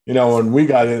 you know, when we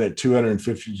got in at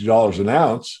 $252 an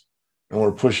ounce, and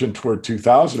we're pushing toward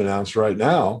 $2,000 an ounce right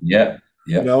now, yeah,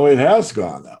 you know, it has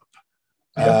gone up.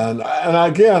 Yeah.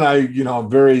 And again, I'm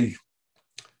very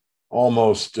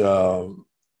almost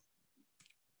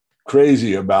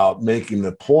crazy about making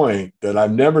the point that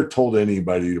I've never told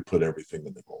anybody to put everything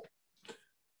in the gold.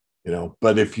 You know,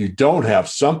 but if you don't have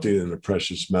something in the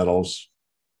precious metals,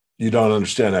 you don't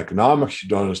understand economics, you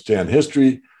don't understand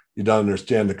history, you don't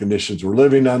understand the conditions we're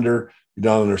living under, you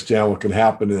don't understand what can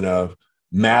happen in a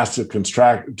massive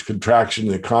contraction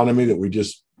in the economy that we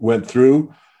just went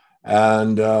through.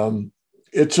 And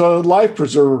it's a life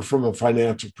preserver from a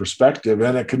financial perspective,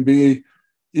 and it can be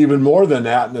even more than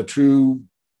that in a true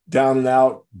down and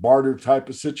out barter type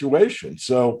of situation.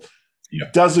 So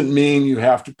it doesn't mean you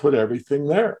have to put everything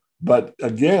there. But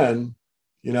again,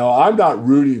 you know, I'm not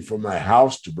rooting for my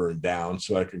house to burn down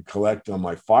so I can collect on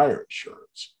my fire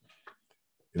insurance.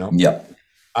 You know,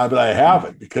 but I have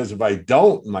it, because if I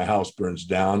don't, and my house burns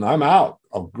down, I'm out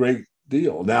a great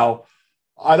deal. Now,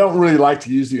 I don't really like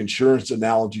to use the insurance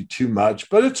analogy too much,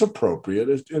 but it's appropriate,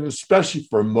 and especially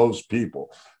for most people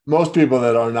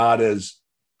that are not as,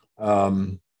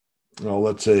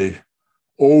 let's say,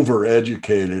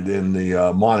 overeducated in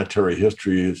the monetary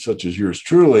history, such as yours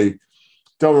truly,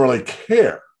 don't really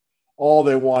care. All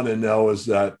they want to know is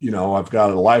that, you know, I've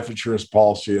got a life insurance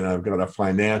policy and I've got a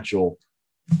financial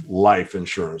life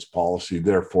insurance policy.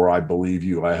 Therefore, I believe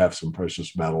you. I have some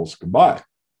precious metals to buy.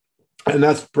 And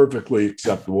that's perfectly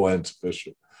acceptable and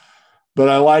sufficient. But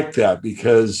I like that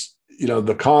because,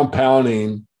 the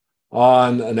compounding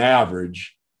on an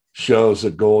average shows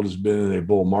that gold has been in a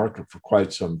bull market for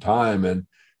quite some time. And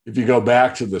if you go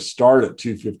back to the start at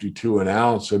 252 an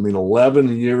ounce,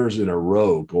 11 years in a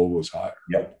row, gold was higher.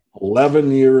 Yep.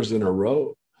 11 years in a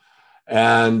row.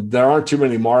 And there aren't too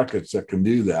many markets that can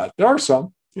do that. There are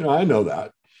some, I know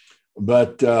that.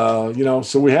 But,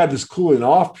 so we had this cooling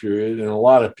off period and a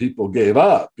lot of people gave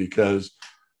up because,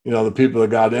 the people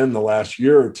that got in the last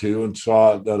year or two and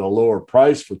saw it at a lower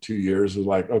price for 2 years was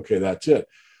like, okay, that's it.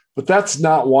 But that's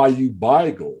not why you buy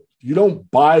gold. You don't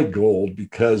buy gold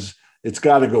because it's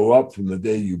got to go up from the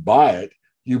day you buy it.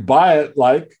 You buy it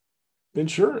like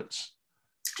insurance.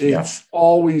 It's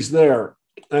always there.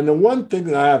 And the one thing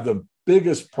that I have the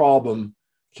biggest problem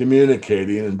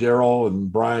communicating, and Darryl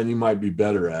and Brian, you might be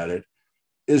better at it,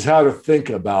 is how to think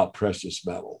about precious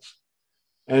metals.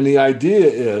 And the idea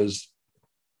is,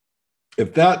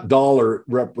 if that dollar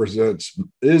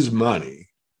is money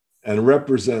and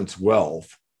represents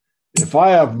wealth, if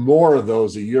I have more of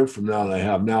those a year from now than I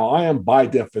have now, I am by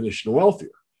definition wealthier.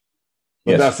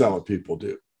 But that's not what people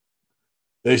do.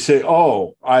 They say,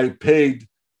 oh, I paid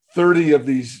 30 of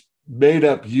these made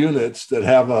up units that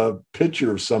have a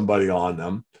picture of somebody on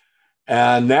them.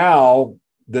 And now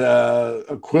the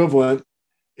equivalent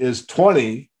is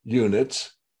 20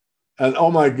 units. And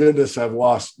oh my goodness, I've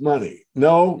lost money.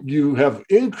 No, you have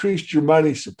increased your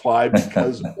money supply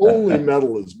because only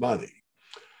metal is money.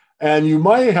 And you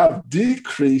might have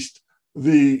decreased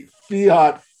the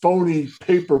fiat phony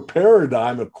paper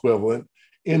paradigm equivalent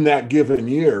in that given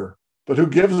year. But who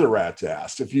gives a rat's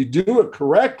ass? If you do it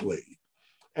correctly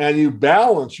and you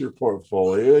balance your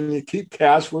portfolio and you keep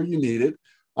cash where you need it,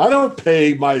 I don't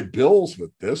pay my bills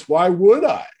with this. Why would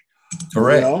I?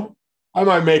 Correct. I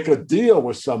might make a deal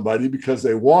with somebody because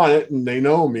they want it and they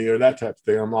know me or that type of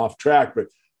thing. I'm off track, but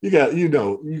you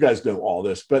guys know all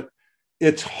this. But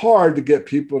it's hard to get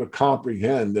people to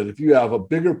comprehend that if you have a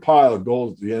bigger pile of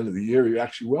gold at the end of the year, you're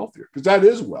actually wealthier, because that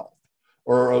is wealth,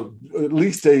 or at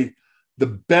least the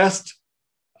best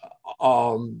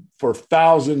for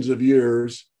thousands of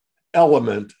years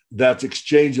element that's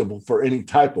exchangeable for any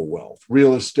type of wealth: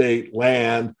 real estate,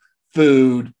 land,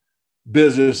 food,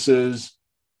 businesses,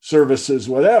 services,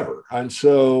 whatever. And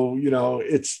so,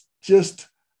 it's just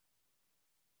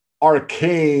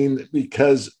arcane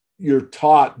because you're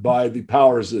taught by the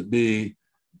powers that be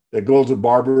that gold's a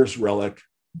barbarous relic.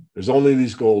 There's only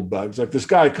these gold bugs. Like this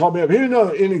guy called me up. He didn't know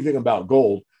anything about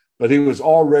gold, but he was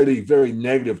already very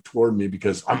negative toward me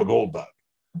because I'm a gold bug,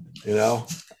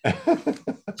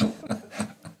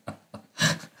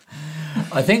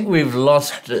 I think we've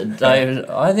lost, David.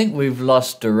 I think we've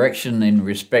lost direction in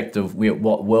respect of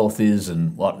what wealth is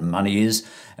and what money is.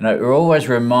 And it always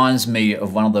reminds me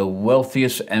of one of the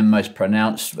wealthiest and most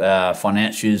pronounced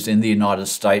financiers in the United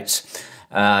States.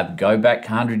 Go back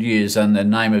 100 years, and the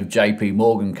name of J.P.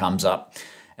 Morgan comes up.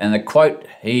 And the quote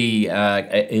he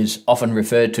is often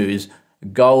referred to is,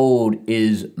 "Gold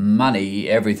is money,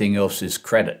 everything else is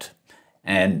credit."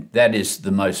 And that is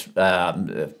the most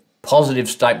positive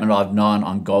statement I've known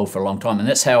on gold for a long time. And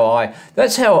that's how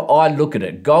I look at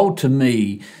it. Gold, to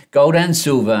me, gold and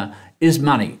silver, is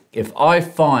money. If I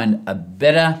find a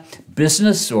better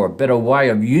business or a better way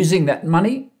of using that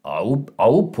money, I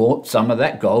will put some of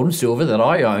that gold and silver that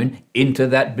I own into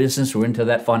that business or into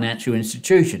that financial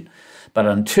institution. But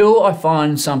until I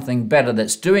find something better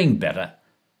that's doing better,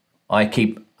 I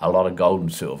keep a lot of gold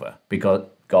and silver, because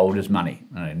gold is money,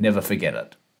 and I never forget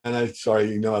it. And I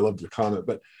love the comment,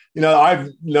 but I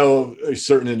know a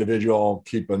certain individual, I'll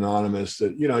keep anonymous,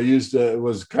 that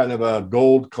was kind of a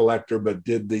gold collector, but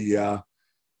did the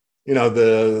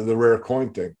rare coin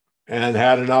thing, and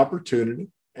had an opportunity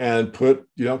and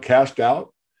cashed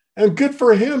out, and good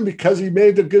for him because he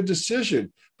made a good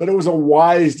decision. But it was a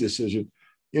wise decision.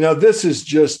 This is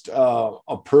just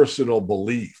a personal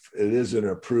belief. It isn't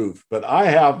a proof, but I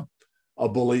have a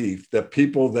belief that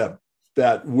people that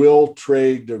will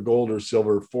trade their gold or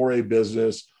silver for a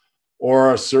business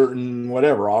or a certain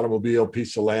automobile,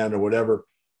 piece of land or whatever,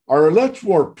 are much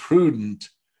more prudent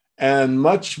and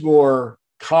much more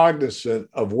cognizant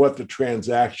of what the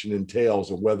transaction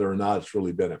entails and whether or not it's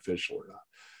really beneficial or not.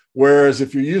 Whereas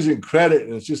if you're using credit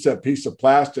and it's just that piece of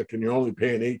plastic and you're only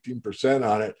paying 18%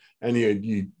 on it, and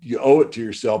you owe it to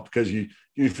yourself because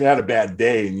you've had a bad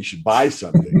day and you should buy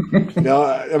something.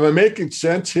 Am I making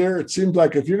sense here? It seems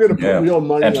like if you're going to put real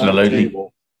money on the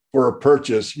table for a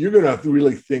purchase, you're going to have to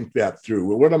really think that through.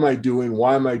 Well, what am I doing?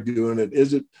 Why am I doing it?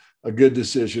 Is it a good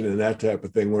decision and that type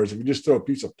of thing. Whereas if you just throw a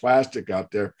piece of plastic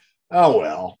out there, oh,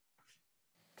 well.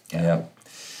 Yeah.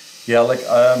 Yeah, like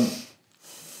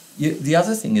the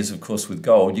other thing is, of course, with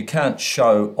gold, you can't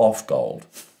show off gold.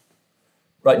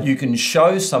 Right, you can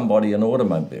show somebody an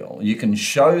automobile, you can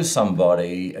show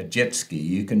somebody a jet ski,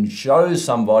 you can show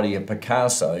somebody a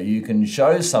Picasso, you can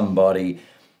show somebody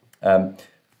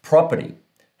property.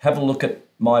 Have a look at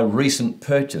my recent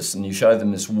purchase and you show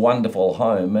them this wonderful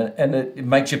home and it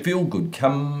makes you feel good.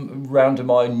 Come round to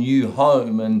my new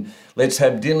home and let's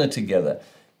have dinner together.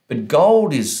 But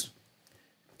gold is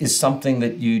something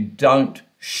that you don't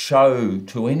show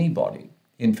to anybody.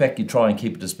 In fact, you try and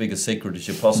keep it as big a secret as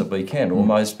you possibly can, or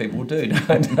most people do,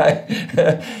 don't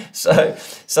they? So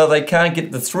they can't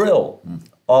get the thrill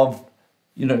of,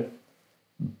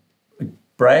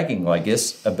 bragging, I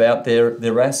guess, about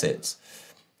their assets.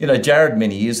 Jared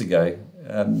many years ago,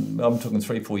 I'm talking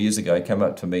 3-4 years ago, came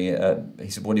up to me. He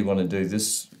said, "What do you want to do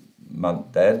this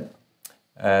month, Dad?"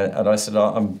 And I said,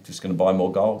 "I'm just going to buy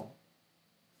more gold,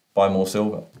 buy more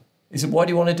silver." He said, "Why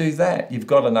do you want to do that? You've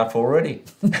got enough already."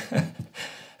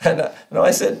 And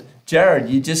I said, "Jared,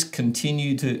 you just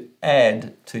continue to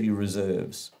add to your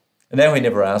reserves." And now he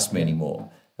never asks me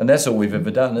anymore. And that's all we've ever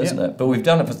done, isn't it? But we've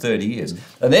done it for 30 years.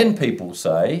 And then people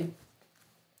say,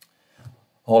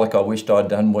 "Oh, look, I wished I'd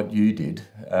done what you did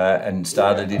and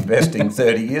started investing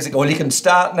 30 years ago." Well, you can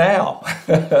start now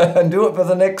and do it for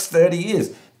the next 30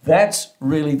 years. That's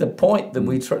really the point that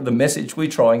the message we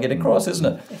try and get across, isn't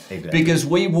it? Exactly. Because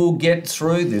we will get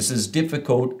through this, as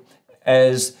difficult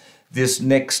as this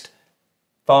next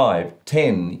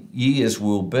 5-10 years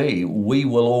will be. We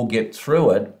will all get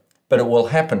through it, but it will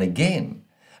happen again.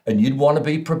 And you'd want to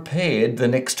be prepared the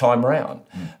next time round.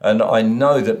 And I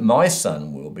know that my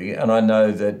son will be, and I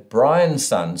know that Brian's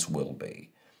sons will be.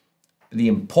 The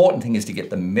important thing is to get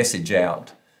the message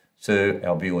out to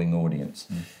our viewing audience.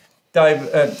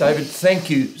 David, thank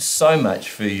you so much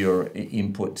for your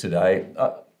input today.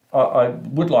 I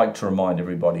would like to remind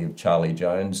everybody of Charlie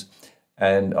Jones,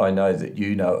 and I know that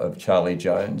you know of Charlie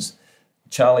Jones.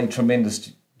 Charlie,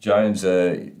 tremendous Jones,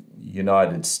 a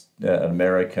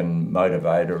American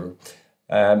motivator.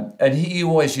 And he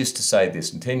always used to say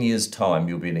this: in 10 years' time,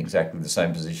 you'll be in exactly the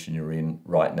same position you're in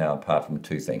right now, apart from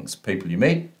two things: people you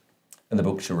meet and the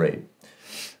books you read.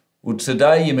 Well,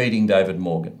 today you're meeting David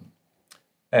Morgan.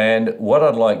 And what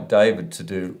I'd like David to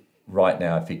do right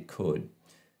now, if he could,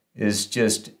 is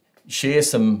just share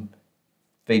some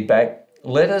feedback.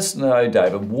 Let us know,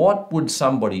 David, what would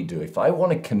somebody do if they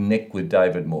want to connect with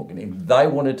David Morgan, if they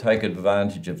want to take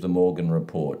advantage of the Morgan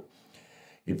Report,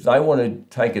 if they want to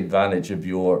take advantage of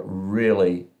your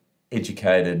really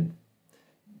educated,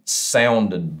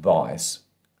 sound advice?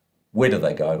 Where do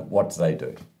they go? What do they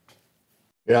do?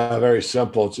 Yeah, very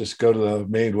simple. Just go to the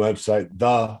main website,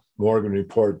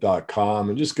 themorganreport.com,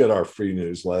 and just get our free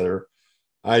newsletter.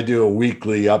 I do a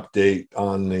weekly update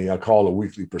on I call it a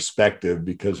weekly perspective,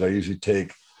 because I usually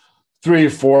take 3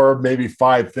 or 4, maybe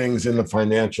 5 things in the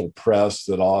financial press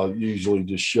that I'll usually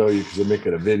just show you because I make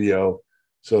it a video.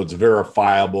 So it's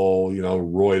verifiable,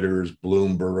 Reuters,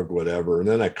 Bloomberg, whatever. And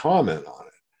then I comment on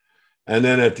it. And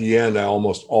then at the end, I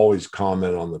almost always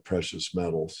comment on the precious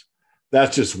metals.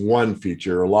 That's just one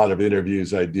feature. A lot of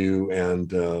interviews I do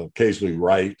and occasionally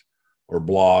write or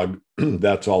blog.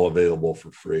 That's all available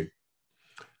for free.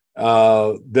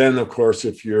 Then, of course,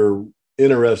 if you're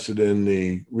interested in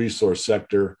the resource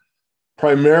sector,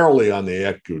 primarily on the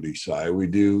equity side, we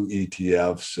do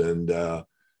ETFs and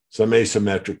some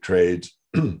asymmetric trades.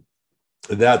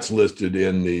 That's listed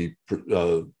in the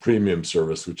premium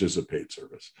service, which is a paid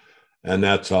service. And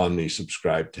that's on the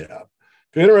subscribe tab.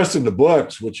 If you're interested in the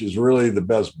books, which is really the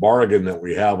best bargain that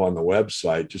we have on the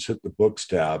website, just hit the books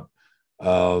tab.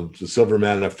 The Silver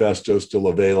Manifesto is still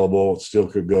available. It still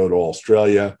could go to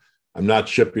Australia. I'm not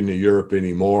shipping to Europe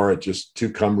anymore. It's just too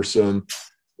cumbersome.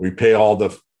 We pay all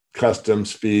the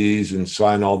customs fees and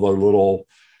sign all the little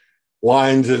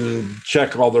lines and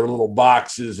check all their little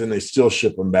boxes, and they still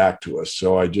ship them back to us.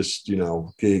 So I just,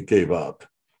 gave up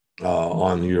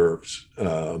on Europe's,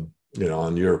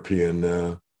 on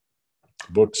European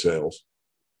book sales.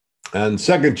 And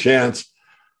Second Chance,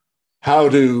 how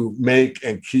to make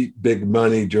and keep big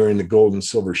money during the gold and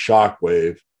silver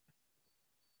shockwave,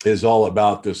 is all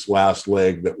about this last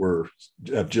leg that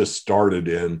have just started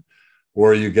in,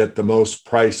 where you get the most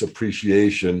price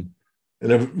appreciation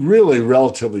in a really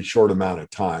relatively short amount of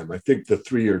time. I think the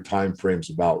 3-year time frame is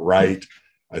about right.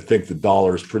 I think the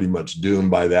dollar is pretty much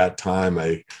doomed by that time.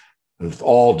 With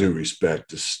all due respect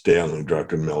to Stanley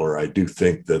Druckenmiller, I do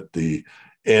think that the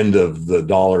end of the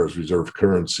dollar as reserve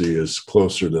currency is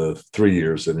closer to 3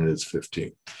 years than it is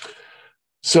 15.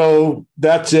 So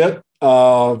that's it.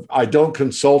 I don't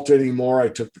consult anymore. I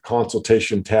took the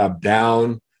consultation tab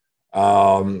down.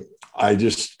 I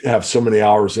just have so many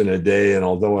hours in a day. And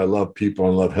although I love people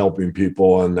and love helping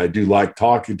people, and I do like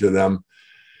talking to them,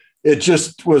 it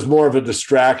just was more of a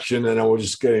distraction. And I was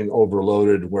just getting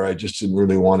overloaded where I just didn't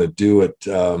really want to do it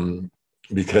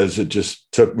because it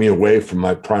just took me away from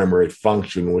my primary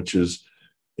function, which is,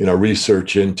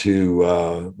 research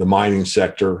into the mining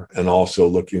sector and also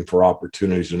looking for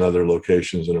opportunities in other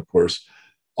locations. And of course,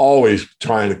 always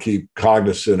trying to keep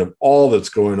cognizant of all that's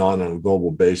going on a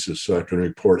global basis so I can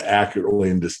report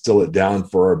accurately and distill it down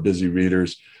for our busy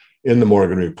readers in the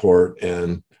Morgan Report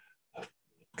and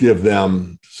give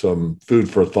them some food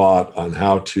for thought on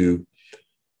how to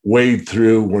wade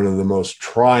through one of the most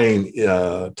trying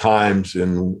times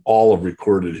in all of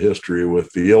recorded history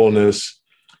with the illness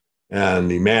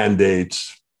and the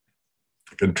mandates,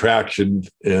 contraction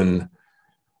in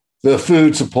the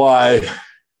food supply,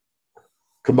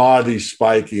 commodities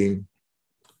spiking,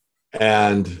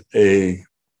 and a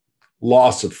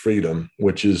loss of freedom,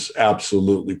 which is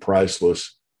absolutely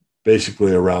priceless,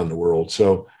 basically around the world.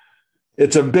 So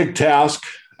it's a big task.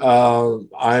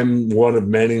 I'm one of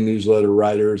many newsletter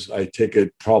writers. I take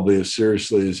it probably as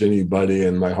seriously as anybody,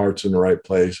 and my heart's in the right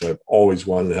place. I've always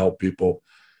wanted to help people.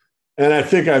 And I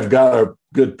think I've got a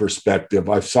good perspective.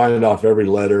 I've signed off every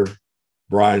letter,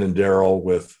 Brian and Darryl,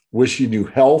 with wishing you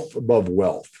health above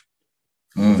wealth.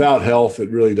 Without health, it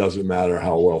really doesn't matter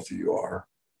how wealthy you are.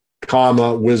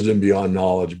 Comma, wisdom beyond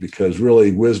knowledge, because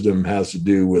really wisdom has to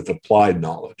do with applied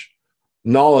knowledge.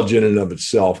 Knowledge in and of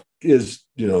itself is,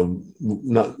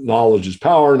 knowledge is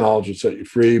power, knowledge will set you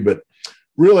free, but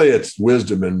really it's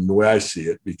wisdom in the way I see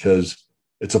it, because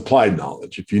it's applied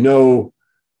knowledge. If you know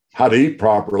how to eat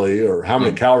properly or how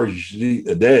many calories you should eat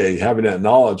a day, having that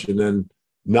knowledge and then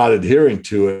not adhering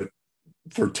to it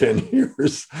for 10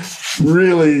 years,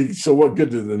 really, so what good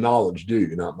did the knowledge do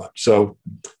you? Not much. So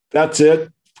that's it.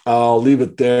 I'll leave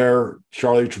it there.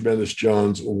 Charlie Tremendous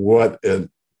Jones, what a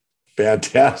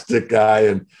fantastic guy.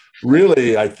 And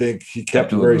really, I think he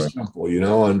kept it very simple,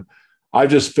 and I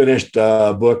just finished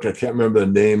a book. I can't remember the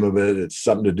name of it. It's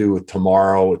something to do with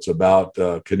tomorrow. It's about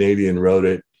Canadian wrote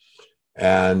it.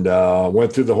 And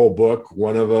went through the whole book.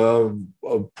 One of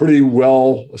a pretty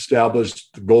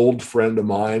well-established gold friend of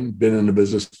mine, been in the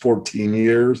business 14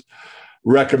 years,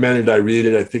 recommended I read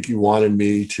it. I think he wanted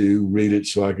me to read it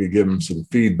so I could give him some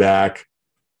feedback.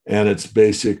 And it's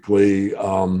basically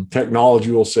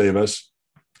technology will save us.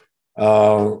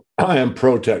 I am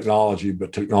pro-technology,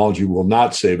 but technology will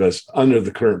not save us under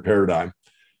the current paradigm.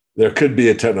 There could be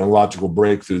a technological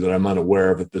breakthrough that I'm unaware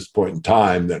of at this point in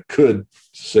time that could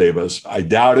save us. I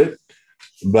doubt it,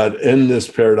 but in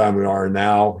this paradigm we are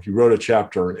now, he wrote a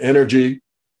chapter on energy,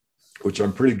 which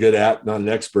I'm pretty good at, not an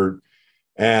expert.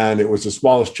 And it was the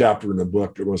smallest chapter in the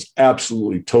book. It was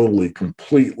absolutely, totally,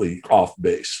 completely off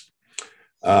base.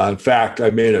 In fact,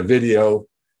 I made a video,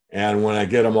 and when I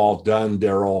get them all done,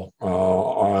 Darryl,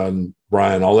 on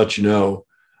Brian, I'll let you know.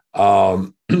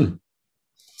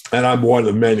 And I'm one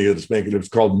of the many that's making it. It's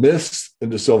called Myths in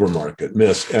the Silver Market.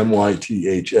 Myths,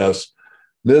 M-Y-T-H-S,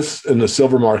 Myths in the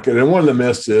Silver Market. And one of the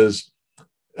myths is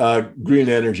green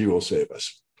energy will save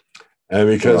us. And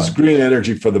because green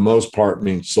energy, for the most part,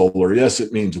 means solar. Yes,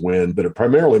 it means wind, but it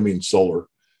primarily means solar.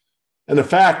 And the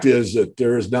fact is that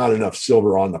there is not enough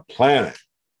silver on the planet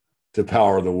to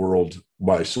power the world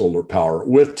by solar power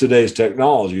with today's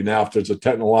technology. Now, if there's a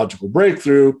technological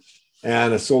breakthrough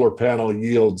and a solar panel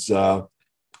yields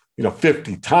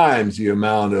 50 times the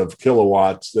amount of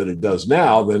kilowatts that it does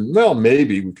now, then, well,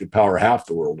 maybe we could power half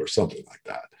the world or something like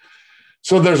that.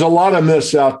 So there's a lot of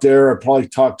myths out there. I probably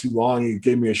talked too long. You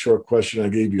gave me a short question. I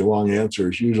gave you a long answer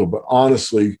as usual. But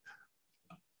honestly,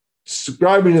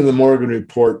 subscribing to the Morgan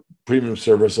Report premium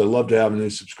service, I'd love to have a new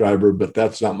subscriber, but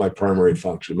that's not my primary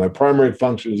function. My primary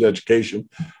function is education.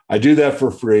 I do that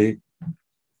for free.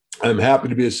 I'm happy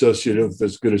to be associated with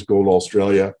As Good as Gold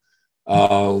Australia.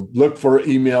 Look for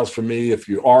emails from me if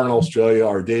you are in Australia.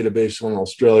 Our database in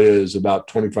Australia is about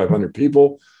 2,500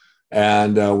 people.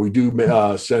 And we do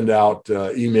send out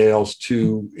emails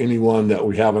to anyone that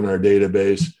we have in our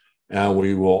database. And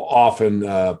we will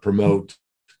often promote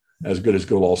As Good as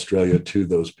Gold Australia to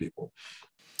those people.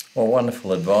 Well,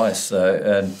 wonderful advice.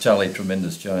 And Charlie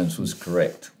Tremendous Jones was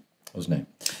correct, wasn't he?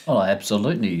 Oh,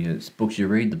 absolutely. It's books you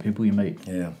read, the people you meet.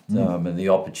 Yeah. And the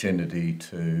opportunity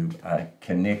to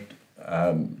connect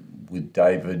with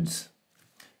David's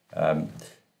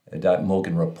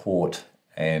Morgan Report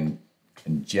and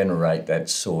generate that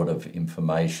sort of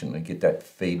information and get that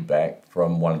feedback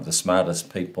from one of the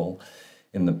smartest people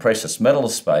in the precious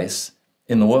metals space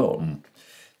in the world.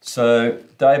 So,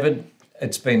 David,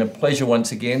 it's been a pleasure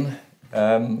once again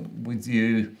with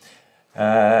you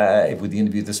with the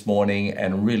interview this morning,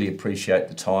 and really appreciate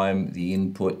the time, the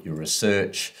input, your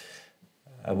research,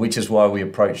 which is why we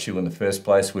approached you in the first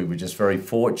place. We were just very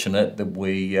fortunate that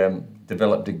we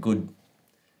developed a good,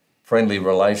 friendly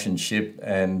relationship,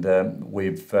 and we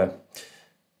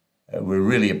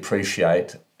really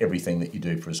appreciate everything that you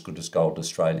do for As Good as Gold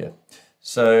Australia.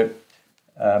 So,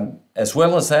 as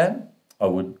well as that, I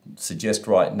would suggest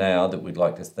right now that we'd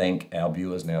like to thank our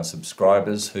viewers and our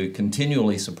subscribers who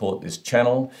continually support this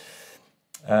channel.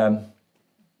 Can't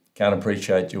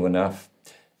appreciate you enough.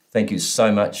 Thank you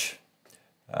so much.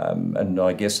 And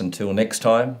I guess until next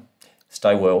time,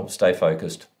 stay well, stay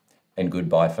focused, and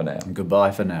goodbye for now. Goodbye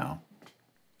for now.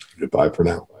 Goodbye for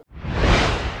now.